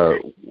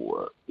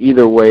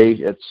 either way,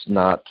 it's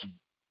not,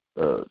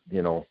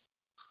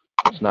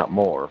 it's not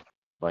more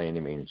by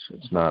any means.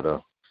 It's not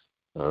a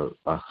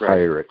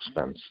higher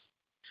expense.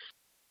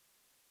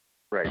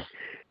 Right.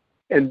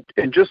 And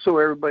just so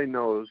everybody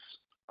knows,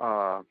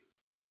 on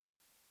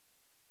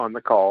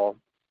the call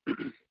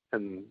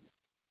and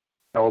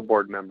fellow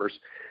board members,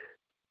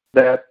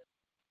 that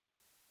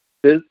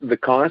the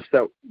cost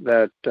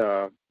that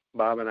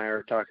Bob and I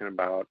are talking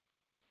about,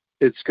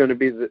 it's going to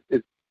be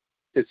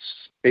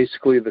it's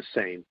basically the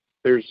same.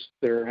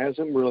 There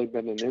hasn't really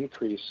been an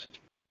increase.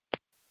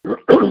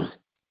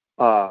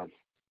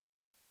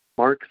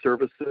 Mark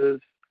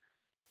services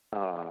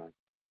and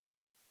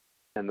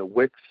the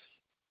Wix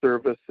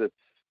service, it's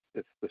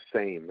the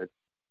same. It's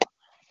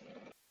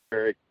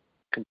very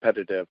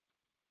competitively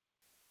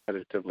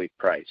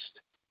priced.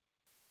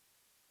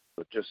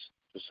 So just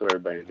so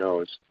everybody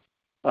knows,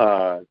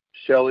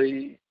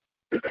 Shelley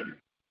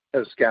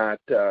has got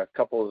a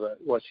couple of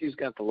she's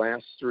got the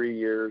last 3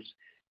 years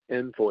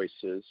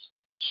invoices.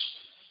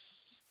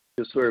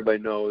 Just so everybody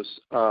knows,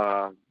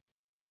 for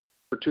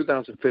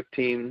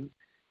 2015,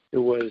 it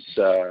was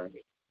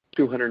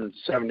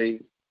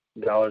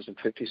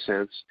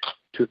 $270.50.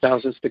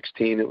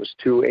 2016, it was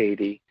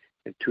 $280,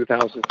 and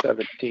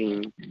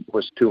 2017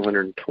 was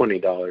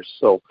 $220.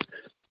 So,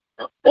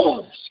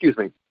 excuse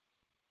me.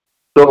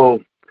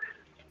 So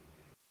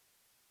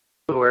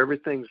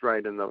everything's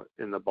right in the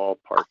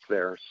ballpark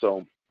there.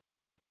 So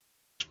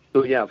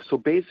yeah. So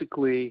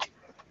basically,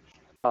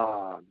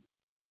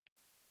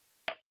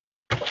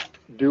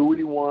 do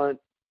we want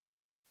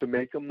to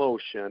make a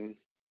motion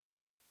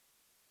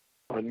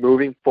on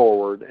moving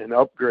forward and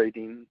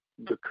upgrading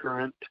the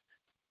current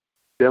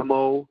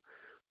demo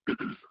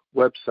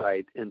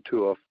website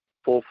into a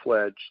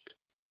full-fledged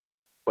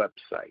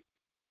website?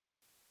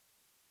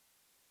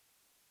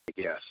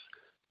 Yes.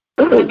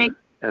 I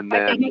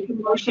make a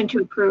motion to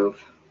approve.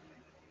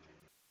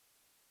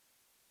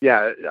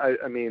 Yeah,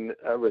 I mean,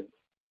 I would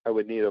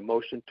need a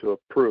motion to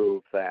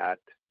approve that,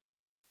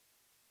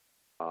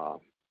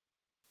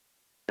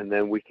 and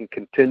then we can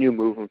continue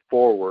moving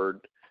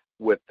forward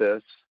with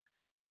this,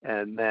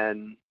 and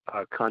then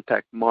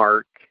contact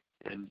Mark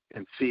and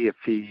see if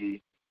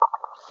he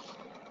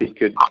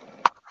could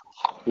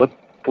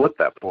flip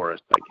that for us,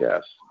 I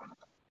guess.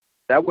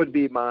 That would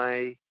be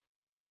my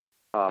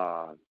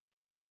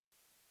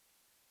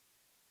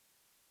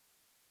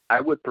I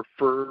would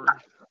prefer,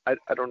 I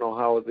don't know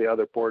how the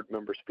other board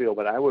members feel,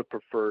 but I would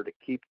prefer to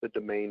keep the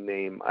domain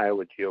name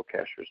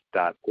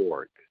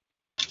iowageocachers.org.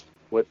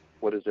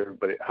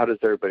 How does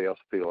everybody else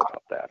feel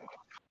about that?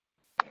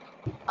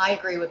 I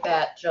agree with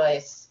that,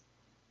 Joyce.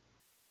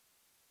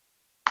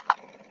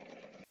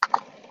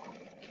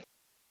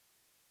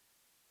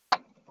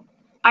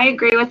 I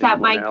agree with that,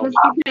 Mike, just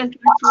because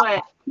that's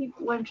what,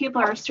 when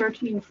people are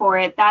searching for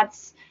it,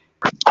 that's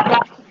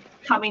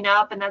coming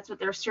up, and that's what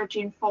they're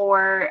searching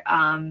for,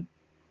 the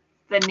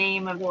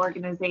name of the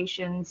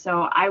organization.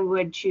 So I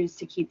would choose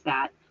to keep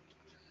that.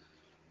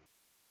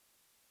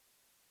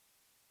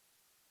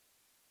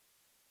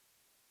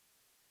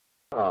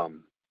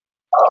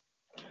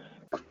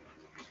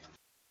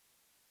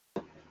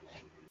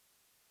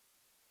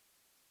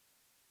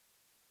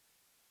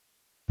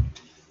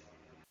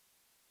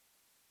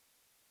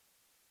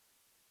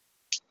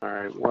 All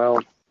right.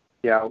 Well,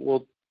 yeah,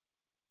 we'll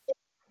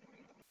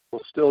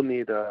still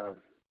need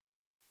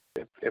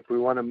if we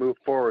want to move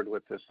forward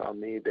with this, I'll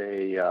need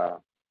a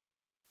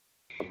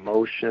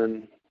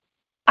motion.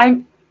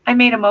 I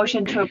made a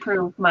motion to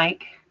approve,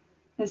 Mike.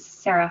 This is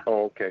Sarah.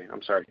 Oh, okay.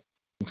 I'm sorry.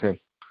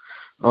 Okay.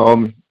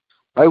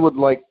 I would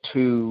like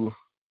to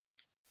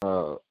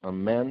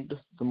amend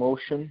the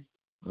motion,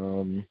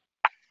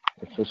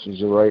 if this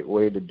is the right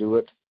way to do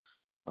it,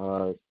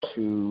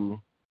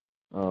 to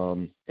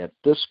at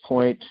this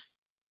point,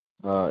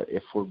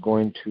 if we're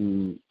going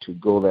to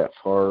go that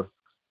far,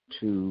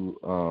 to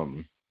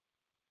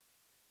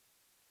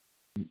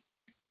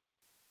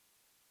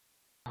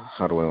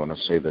how do I want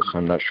to say this?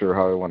 I'm not sure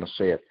how I want to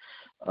say it.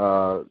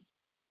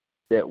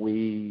 That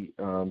we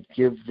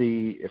give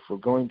if we're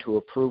going to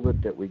approve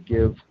it, that we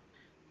give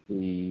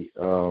the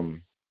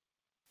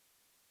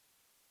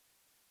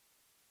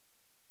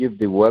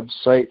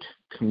website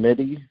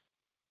committee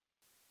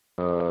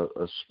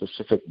a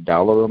specific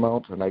dollar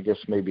amount, and I guess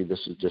maybe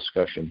this is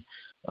discussion,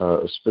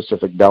 a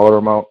specific dollar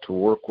amount to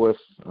work with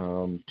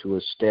to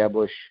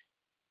establish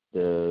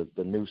the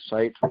new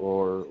site,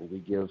 or we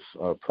give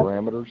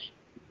parameters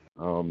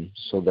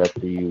so that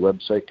the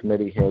website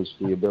committee has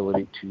the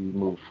ability to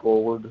move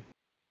forward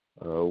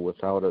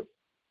without it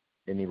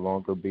any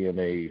longer being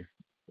a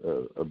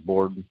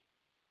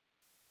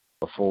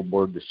full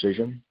board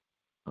decision,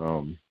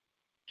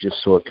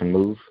 just so it can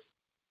move.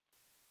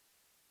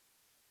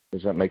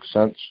 Does that make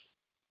sense?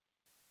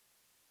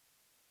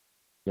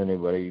 Does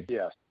anybody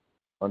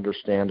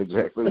understand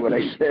exactly what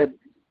I said?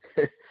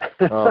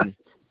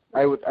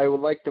 I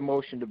would like the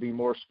motion to be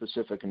more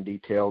specific and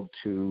detailed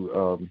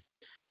to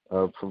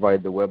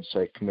provide the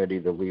website committee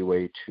the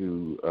leeway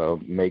to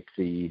make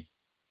the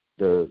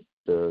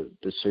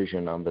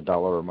decision on the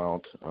dollar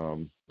amount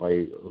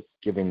by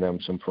giving them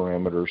some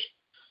parameters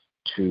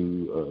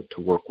to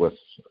work with.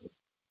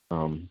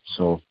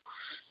 So,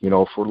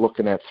 if we're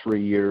looking at 3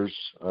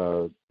 years,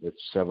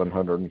 it's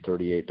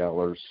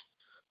 $738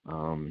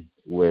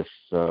 with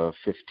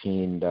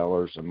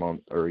 $15 a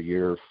month or a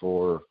year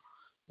for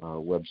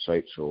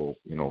website. So,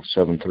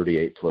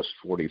 $738 plus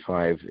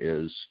 45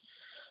 is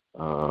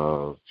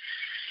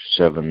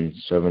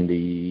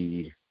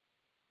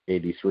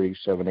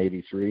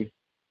 $783.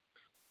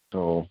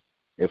 So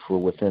if we're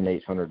within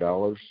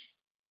 $800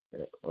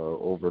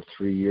 over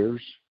 3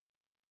 years,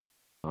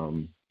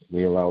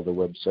 we allow the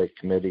website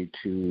committee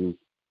to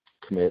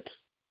commit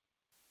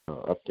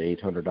up to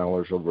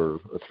 $800 over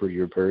a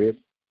 3-year period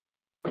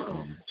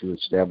to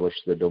establish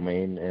the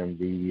domain and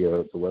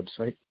the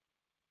website.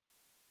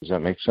 Does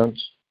that make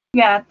sense?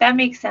 Yeah, that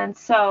makes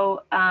sense.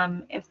 So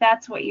if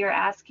that's what you're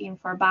asking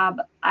for, Bob,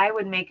 I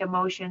would make a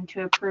motion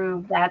to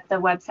approve that the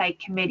website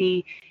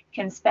committee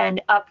can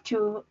spend up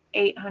to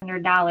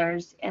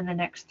 $800 in the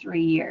next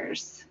 3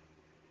 years.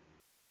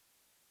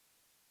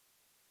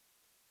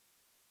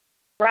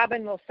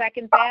 Robin will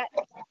second that.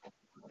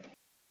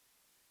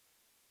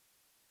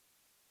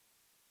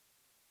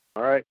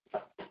 All right.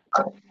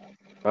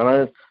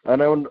 And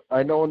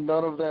I know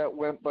none of that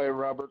went by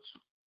Robert's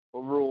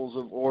rules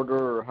of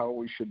order or how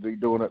we should be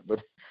doing it, but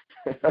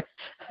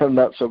I'm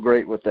not so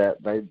great with that.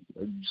 I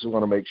just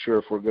want to make sure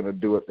if we're going to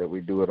do it, that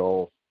we do it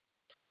all.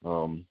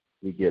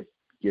 We get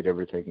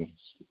everything,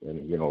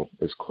 and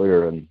as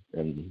clear and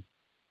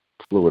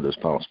fluid as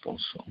possible.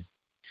 So.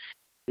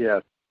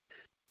 Yeah.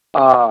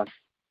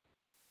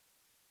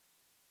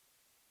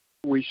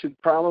 We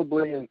should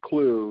probably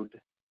include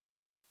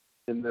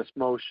in this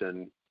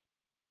motion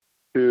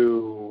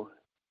to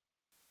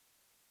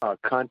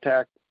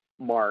contact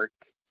Mark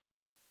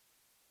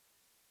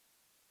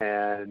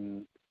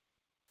and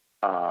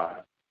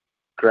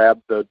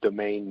grab the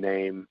domain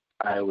name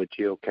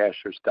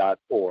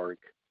iowageocachers.org.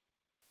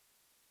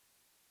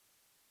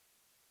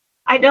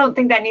 I don't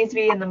think that needs to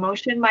be in the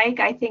motion, Mike.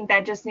 I think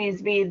that just needs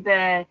to be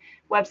the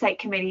website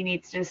committee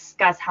needs to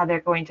discuss how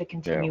they're going to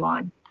continue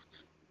on.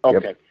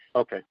 Okay.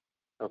 Yep.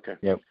 Okay.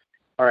 Yep.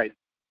 All right.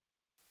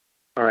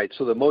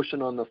 So the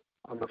motion on the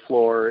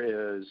floor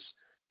is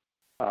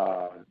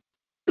for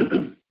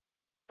the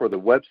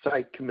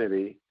website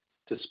committee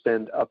to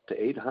spend up to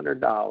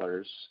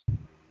 $800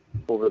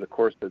 over the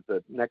course of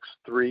the next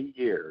 3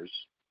 years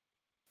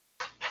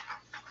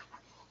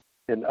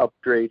in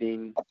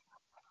upgrading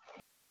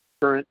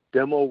current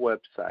demo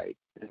website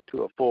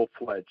into a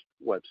full-fledged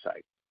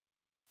website.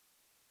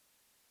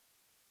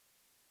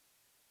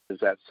 Does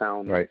that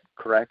sound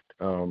correct?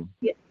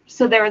 Yeah.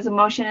 So there was a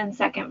motion and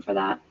second for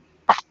that.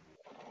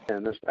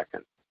 And a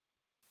second.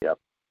 Yep.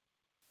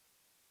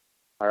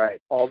 All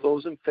right. All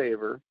those in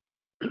favor,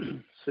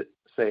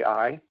 say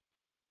aye.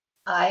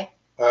 Aye.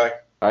 Aye.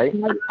 Aye.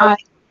 Aye.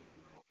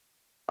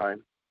 Aye.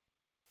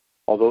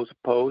 All those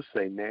opposed,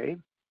 say nay.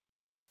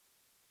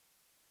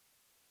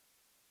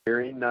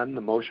 Hearing none,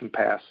 the motion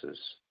passes.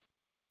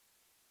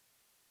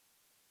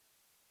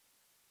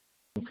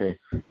 Okay.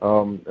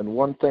 And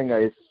one thing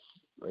I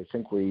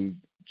think we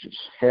just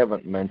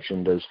haven't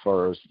mentioned as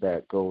far as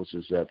that goes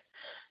is that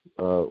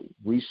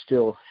we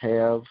still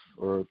have,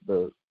 or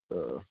the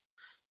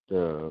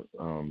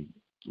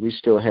we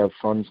still have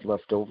funds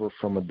left over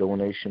from a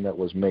donation that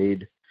was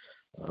made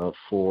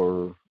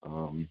for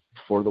the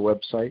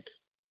website.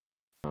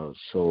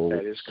 So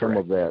some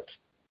of that,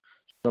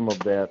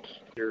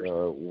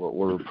 what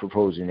we're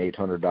proposing,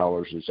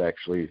 $800, is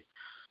actually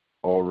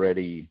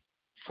already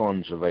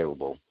funds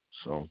available.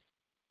 So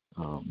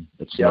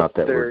it's not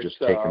that we're just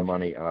taking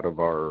money out of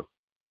our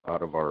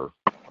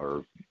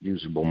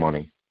usable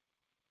money.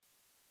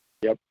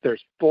 Yep,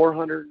 there's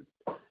 $490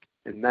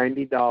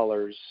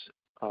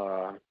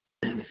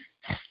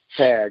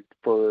 tagged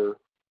for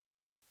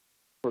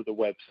the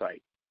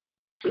website.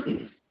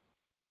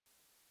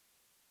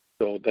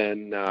 So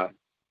then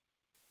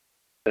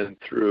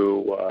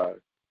through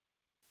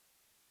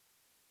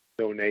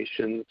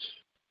donations,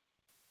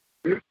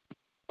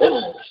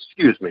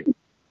 excuse me,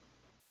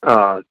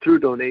 through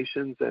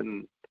donations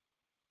and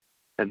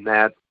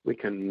that we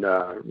can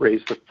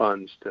raise the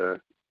funds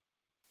to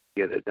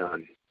get it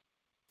done.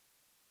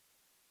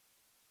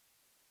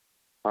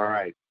 All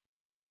right,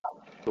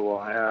 so we'll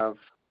have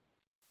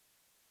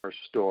our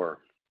store.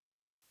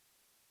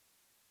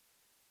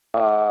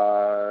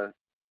 Well,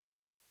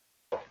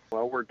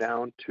 we're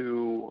down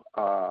to,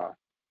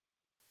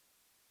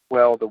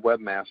 the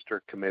webmaster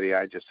committee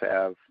I just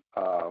have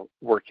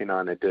working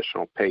on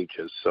additional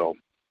pages, so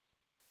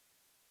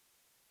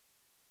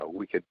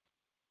we're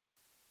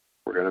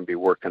going to be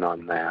working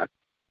on that.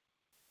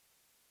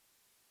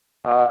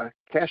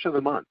 Cash of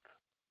the month.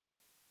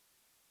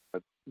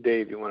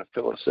 Dave, you want to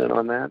fill us in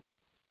on that?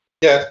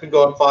 Yeah, it's been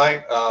going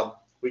fine.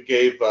 We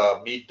gave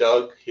Meet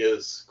Doug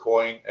his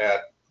coin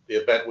at the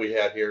event we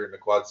had here in the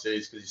Quad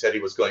Cities because he said he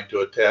was going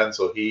to attend,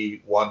 so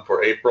he won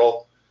for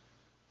April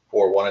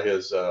for one of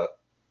his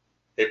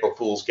April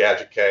Fool's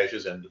gadget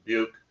caches in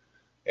Dubuque.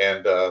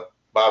 And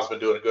Bob's been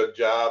doing a good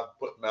job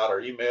putting out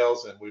our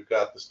emails, and we've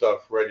got the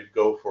stuff ready to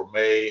go for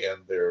May,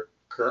 and they're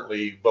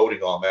currently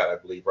voting on that, I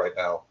believe, right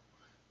now.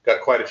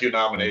 Got quite a few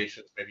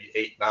nominations, maybe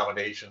 8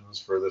 nominations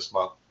for this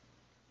month.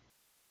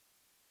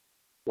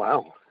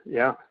 Wow,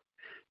 yeah.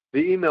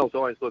 The emails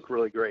always look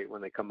really great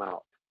when they come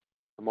out.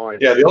 I'm always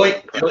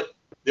the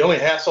only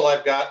hassle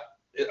I've got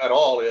at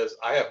all is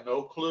I have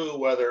no clue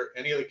whether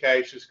any of the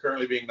caches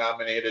currently being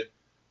nominated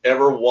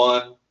ever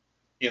won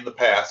in the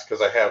past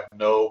because I have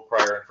no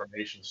prior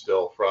information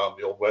still from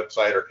the old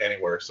website or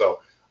anywhere.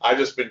 So I've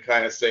just been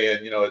kind of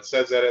saying, it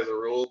says that as a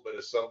rule, but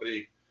if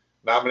somebody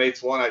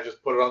nominates one, I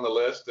just put it on the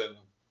list and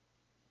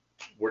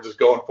we're just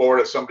going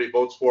forward. If somebody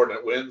votes for it and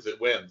it wins, it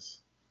wins.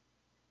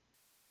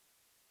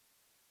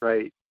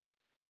 Right.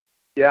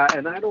 Yeah,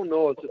 and I don't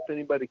know if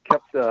anybody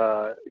kept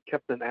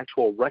an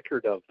actual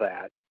record of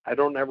that. I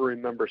don't ever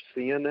remember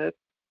seeing it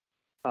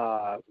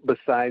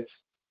besides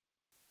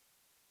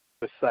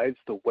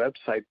the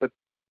website. But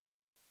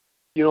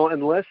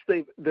unless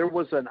there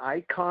was an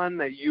icon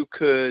that you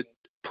could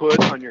put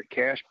on your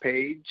cache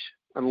page,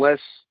 unless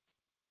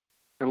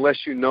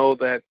you know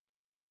that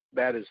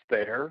is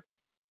there,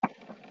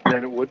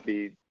 then it would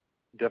be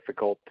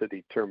difficult to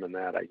determine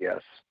that, I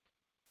guess.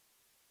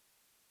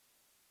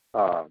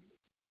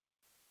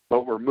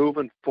 But we're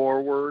moving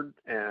forward,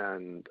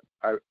 and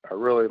I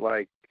really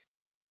like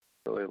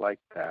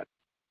that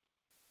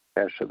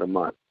cache of the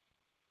month.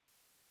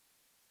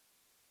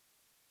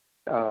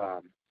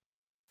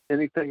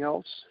 Anything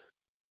else?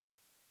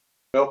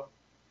 Nope.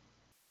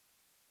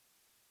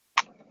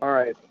 All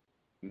right.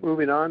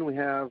 Moving on, we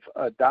have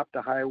Adopt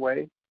a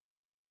Highway.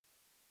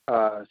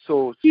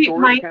 So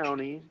Story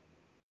County.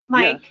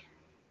 Mike, yes.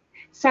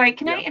 Sorry,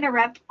 can I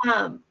interrupt?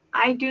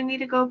 I do need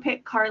to go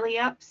pick Carly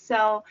up,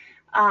 so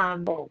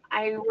I'm going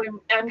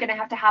to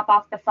have to hop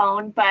off the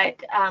phone,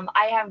 but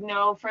I have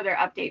no further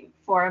update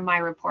for my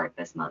report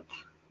this month.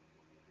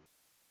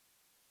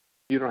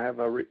 You don't have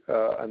an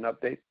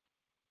update?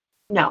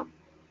 No.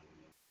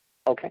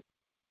 Okay.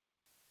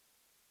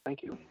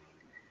 Thank you.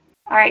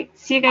 All right.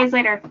 See you guys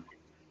later.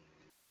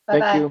 Bye-bye.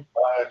 Thank you.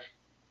 Bye.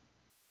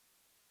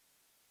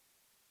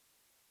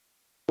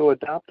 So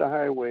Adopt a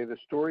Highway, the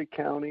Story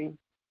County,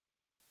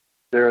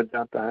 their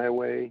Adopt a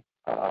Highway,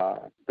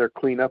 their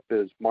cleanup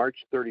is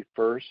March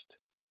 31st,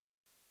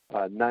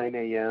 9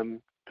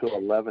 a.m. to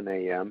 11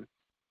 a.m.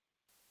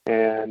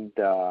 And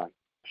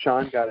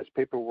Sean got his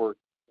paperwork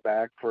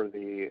back for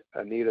the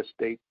Anita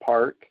State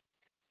Park,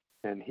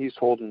 and he's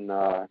holding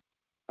a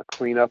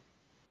cleanup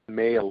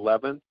May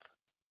 11th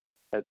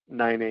at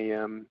 9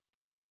 a.m.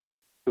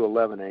 to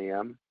 11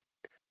 a.m.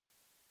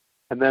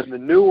 And then the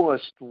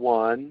newest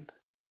one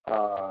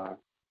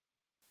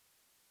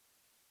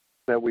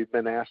that we've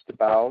been asked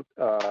about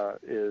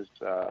is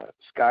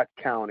Scott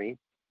County.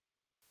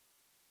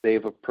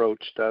 They've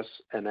approached us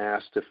and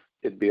asked if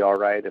it'd be all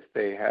right if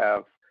they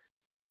have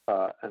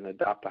an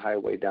Adopt a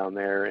Highway down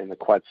there in the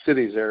Quad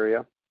Cities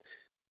area.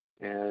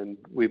 And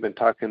we've been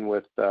talking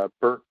with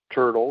Burnt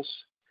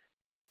Turtles.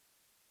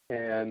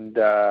 And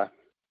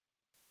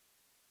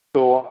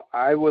so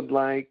I would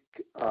like,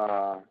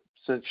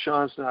 since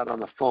Sean's not on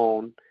the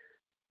phone,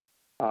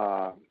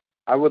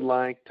 I would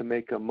like to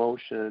make a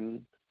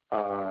motion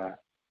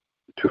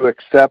to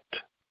accept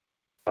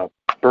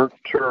Burnt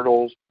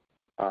Turtles'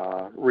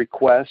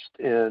 request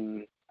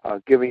in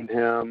giving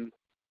him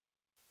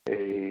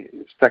a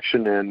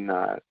section in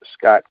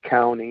Scott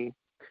County.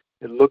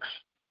 It looks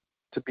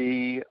to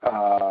be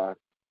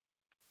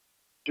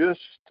just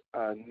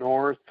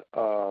north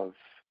of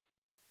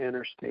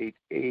Interstate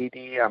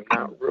 80. I'm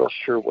not real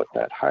sure what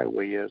that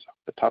highway is off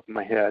the top of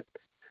my head.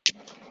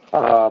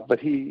 But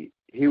he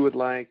would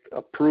like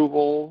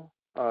approval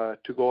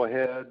to go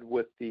ahead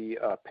with the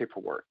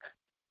paperwork.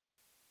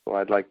 So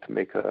I'd like to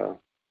make a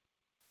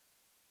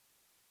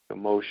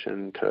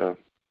motion to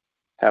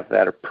have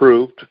that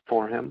approved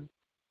for him.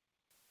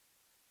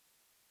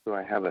 Do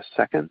I have a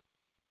second?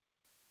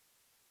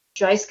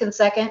 Joyce can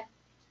second.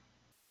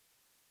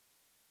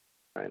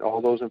 All right,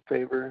 all those in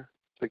favor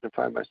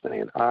signify by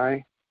saying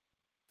aye.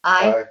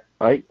 Aye.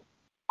 Aye.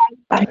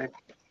 Aye.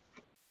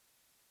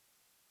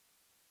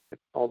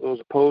 All those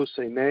opposed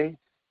say nay.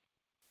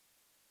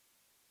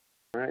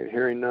 All right,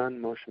 hearing none,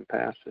 motion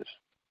passes.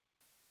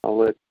 I'll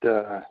let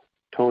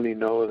Tony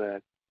know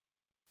that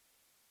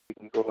we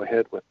can go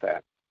ahead with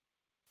that.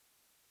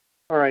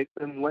 All right,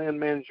 then land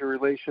manager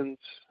relations.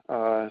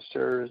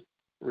 Sarah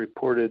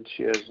reported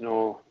she has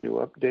no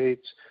new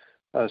updates.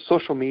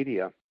 Social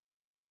media.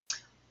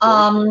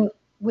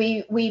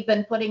 We've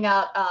been putting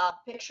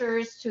out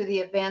pictures to the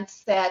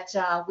events that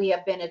we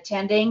have been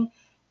attending,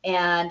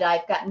 and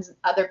I've gotten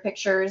other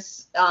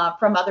pictures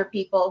from other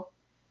people,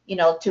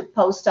 to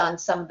post on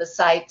some of the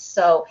sites.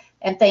 So,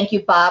 and thank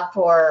you, Bob,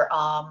 for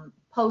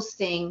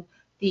posting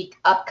the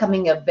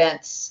upcoming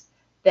events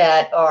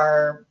that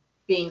are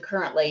being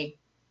currently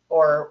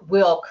or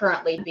will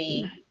currently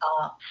be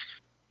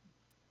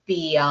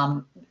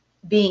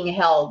being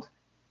held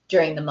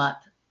during the month,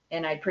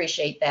 and I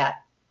appreciate that.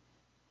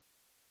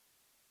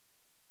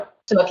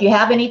 So if you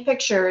have any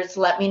pictures,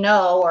 let me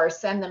know or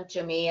send them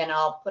to me, and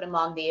I'll put them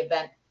on the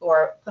event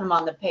or put them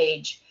on the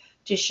page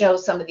to show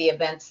some of the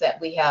events that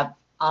we have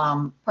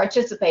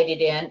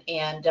participated in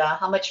and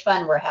how much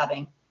fun we're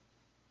having.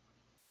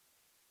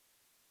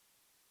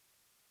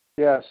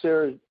 Yeah,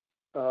 Sarah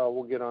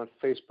will get on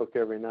Facebook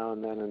every now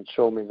and then and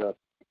show me the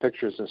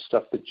pictures and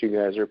stuff that you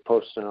guys are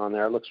posting on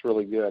there. It looks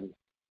really good.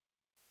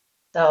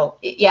 So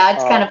yeah,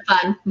 it's kind of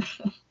fun.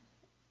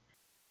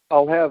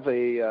 I'll have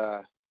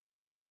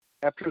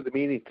after the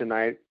meeting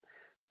tonight,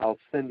 I'll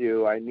send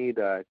you, I need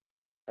a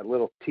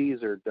little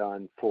teaser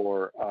done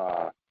for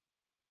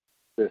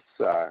this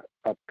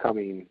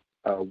upcoming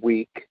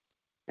week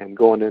and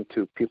going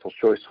into People's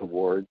Choice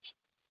Awards.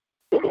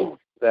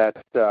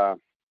 That a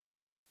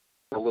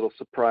little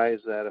surprise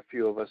that a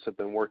few of us have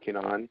been working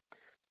on.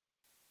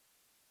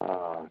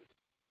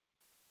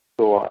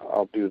 So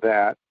I'll do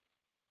that.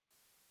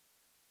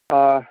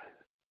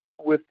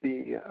 With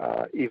the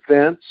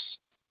events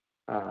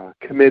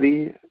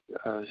committee,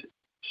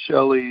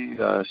 Shelley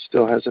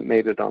still hasn't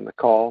made it on the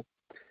call.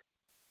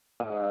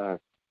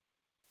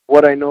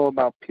 What I know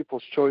about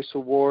People's Choice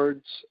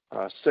Awards,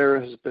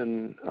 Sarah has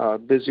been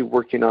busy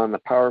working on the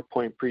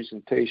PowerPoint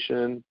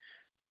presentation.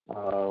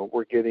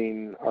 We're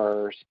getting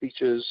our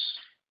speeches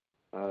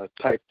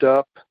typed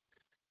up.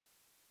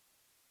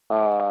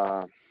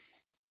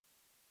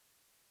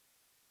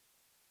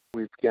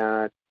 We've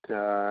got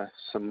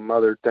some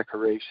other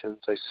decorations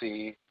I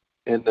see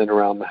in and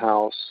around the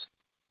house.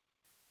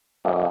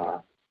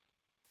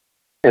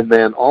 And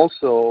then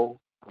also,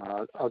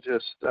 I'll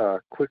just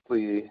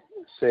quickly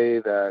say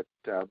that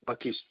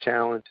Bucky's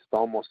Challenge is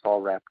almost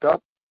all wrapped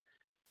up.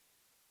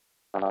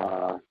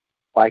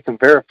 I can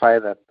verify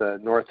that the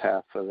north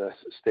half of the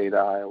state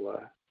of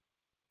Iowa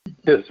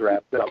is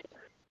wrapped up.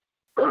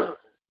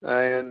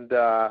 And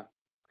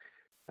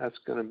that's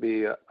going to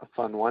be a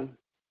fun one.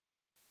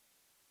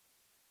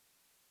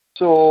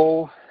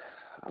 So,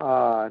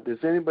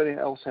 does anybody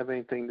else have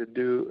anything to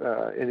do,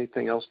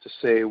 anything else to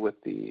say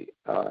with the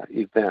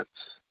events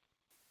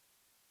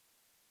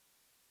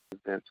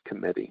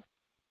committee?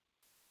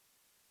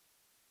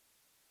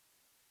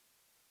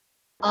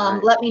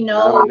 Let me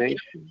know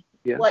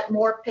Yeah. what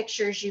more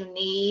pictures you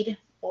need,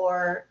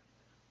 or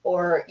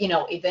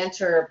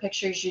events or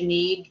pictures you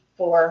need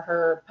for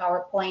her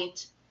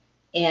PowerPoint,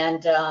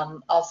 and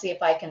I'll see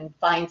if I can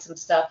find some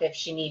stuff if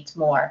she needs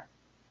more.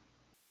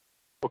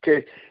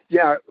 Okay.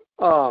 Yeah.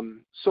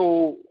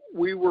 So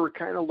we were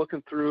kind of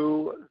looking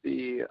through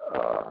the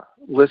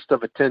list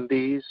of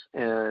attendees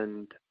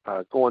and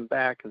going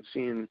back and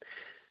seeing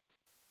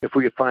if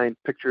we could find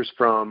pictures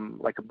from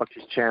like a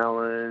Bucky's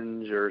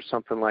Challenge or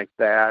something like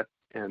that,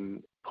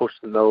 and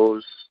posting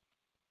those,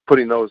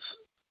 putting those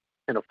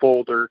in a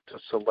folder to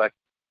select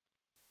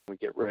when we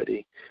get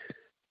ready.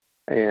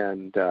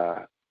 And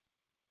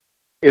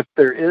if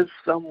there is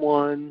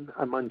someone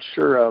I'm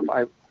unsure of,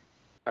 I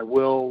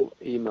will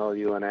email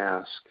you and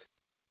ask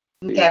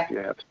if you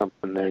have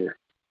something there.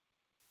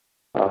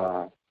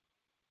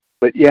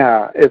 But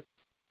yeah,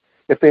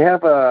 if they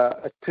have a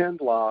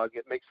attend log,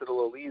 it makes it a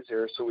little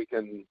easier, so we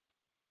can,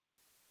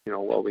 we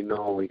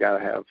know we got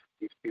to have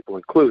these people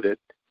included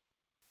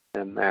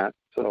in that.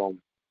 So,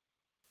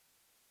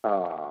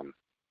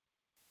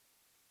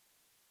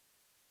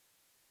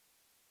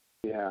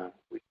 yeah,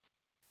 we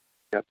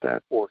got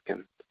that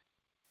working.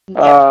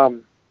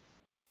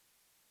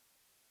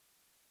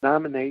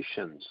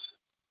 Nominations.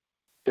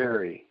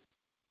 Terry,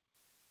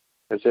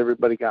 has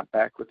everybody got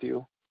back with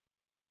you?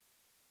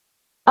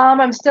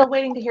 I'm still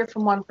waiting to hear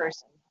from one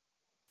person.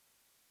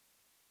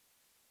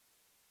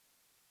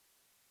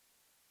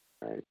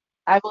 All right.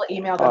 I will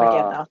email them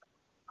again, though.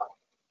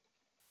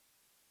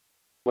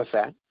 What's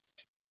that?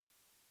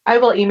 I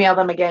will email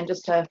them again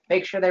just to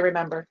make sure they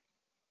remember.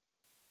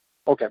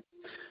 Okay.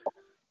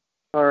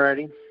 All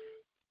righty.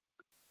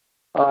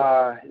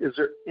 Is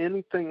there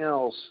anything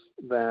else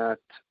that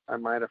I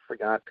might have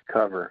forgot to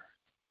cover?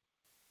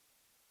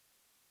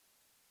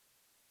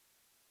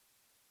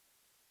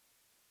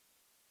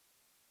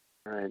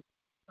 All right.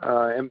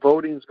 And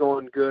voting's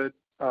going good,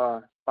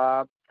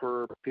 Bob,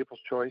 for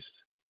People's Choice?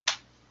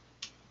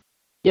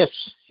 Yes.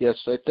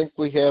 I think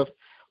we have.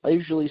 I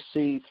usually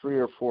see 3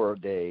 or 4 a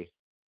day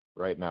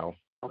right now.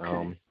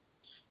 Okay.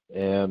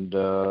 And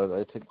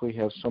I think we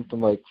have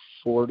something like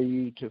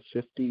 40 to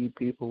 50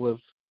 people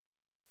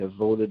have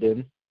voted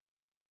in.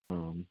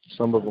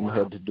 Some of them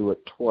had to do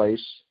it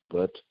twice,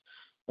 but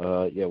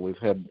yeah, we've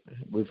had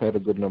a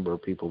good number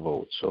of people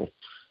vote, so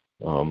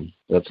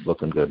that's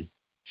looking good.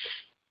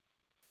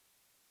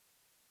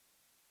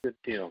 Good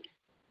deal.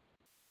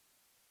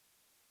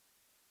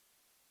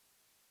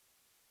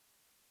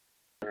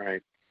 All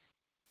right.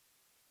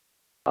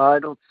 I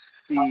don't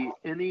see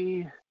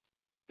any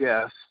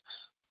guests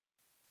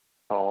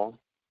at all.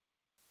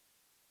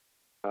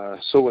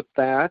 So with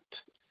that,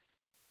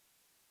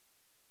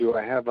 do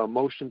I have a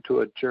motion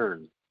to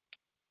adjourn?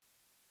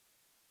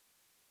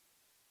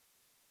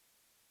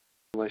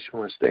 Unless you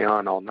want to stay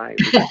on all night.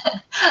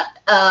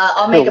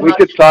 I'll make a we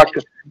motion. could talk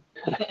to.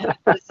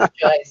 This is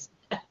Joyce.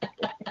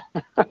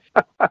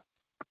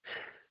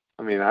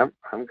 I mean, I'm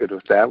good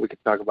with that. We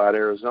could talk about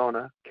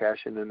Arizona,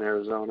 cashing in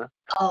Arizona.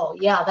 Oh,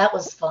 yeah, that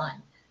was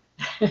fun.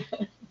 As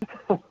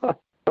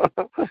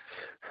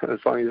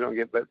long as you don't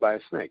get bit by a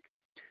snake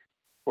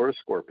or a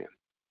scorpion.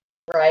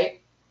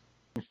 Right.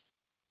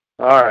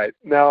 All right.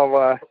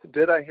 Now,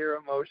 did I hear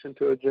a motion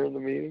to adjourn the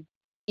meeting?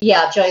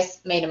 Yeah,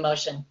 Joyce made a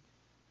motion.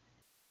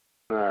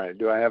 All right.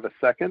 Do I have a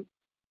second?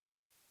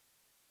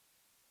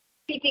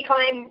 PT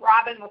Klein,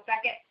 Robin will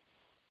second.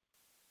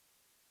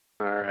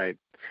 All right.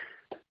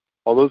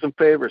 All those in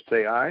favor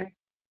say aye.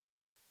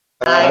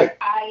 Aye.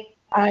 Aye.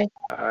 Aye.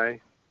 Aye.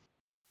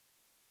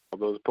 All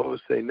those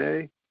opposed say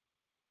nay.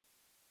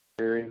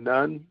 Hearing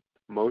none,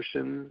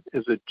 motion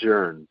is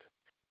adjourned.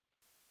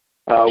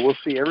 We'll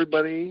see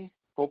everybody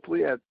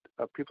hopefully at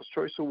a People's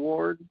Choice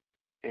Award,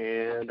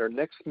 and our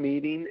next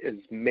meeting is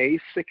May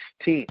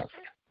 16th,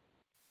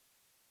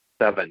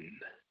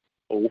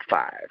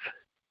 7:05.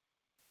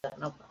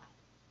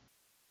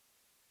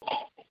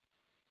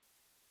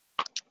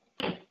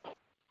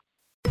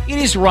 It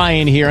is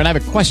Ryan here, and I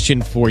have a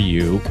question for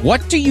you.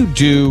 What do you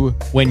do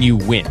when you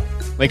win?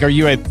 Like, are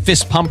you a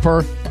fist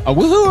pumper, a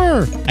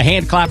woohooer, a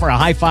hand clapper, a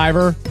high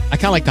fiver? I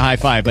kind of like the high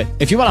five, but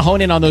if you want to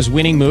hone in on those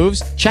winning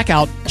moves, check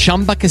out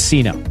Chumba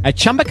Casino. At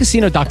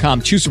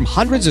ChumbaCasino.com, choose from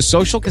hundreds of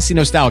social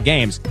casino-style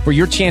games for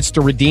your chance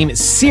to redeem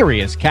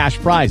serious cash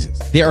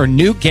prizes. There are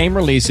new game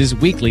releases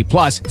weekly,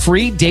 plus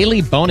free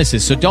daily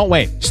bonuses, so don't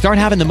wait. Start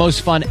having the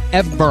most fun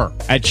ever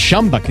at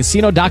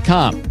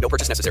ChumbaCasino.com. No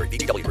purchase necessary.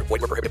 VGW Group.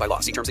 Void where prohibited by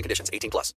law. See terms and conditions. 18+.